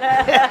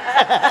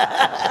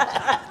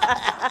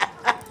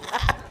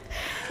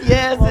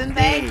 Yes, well,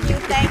 indeed.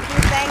 Thank you.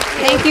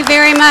 Thank you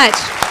very much.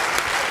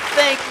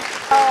 Thank you.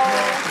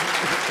 Oh.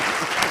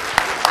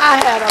 I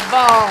had a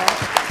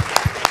ball.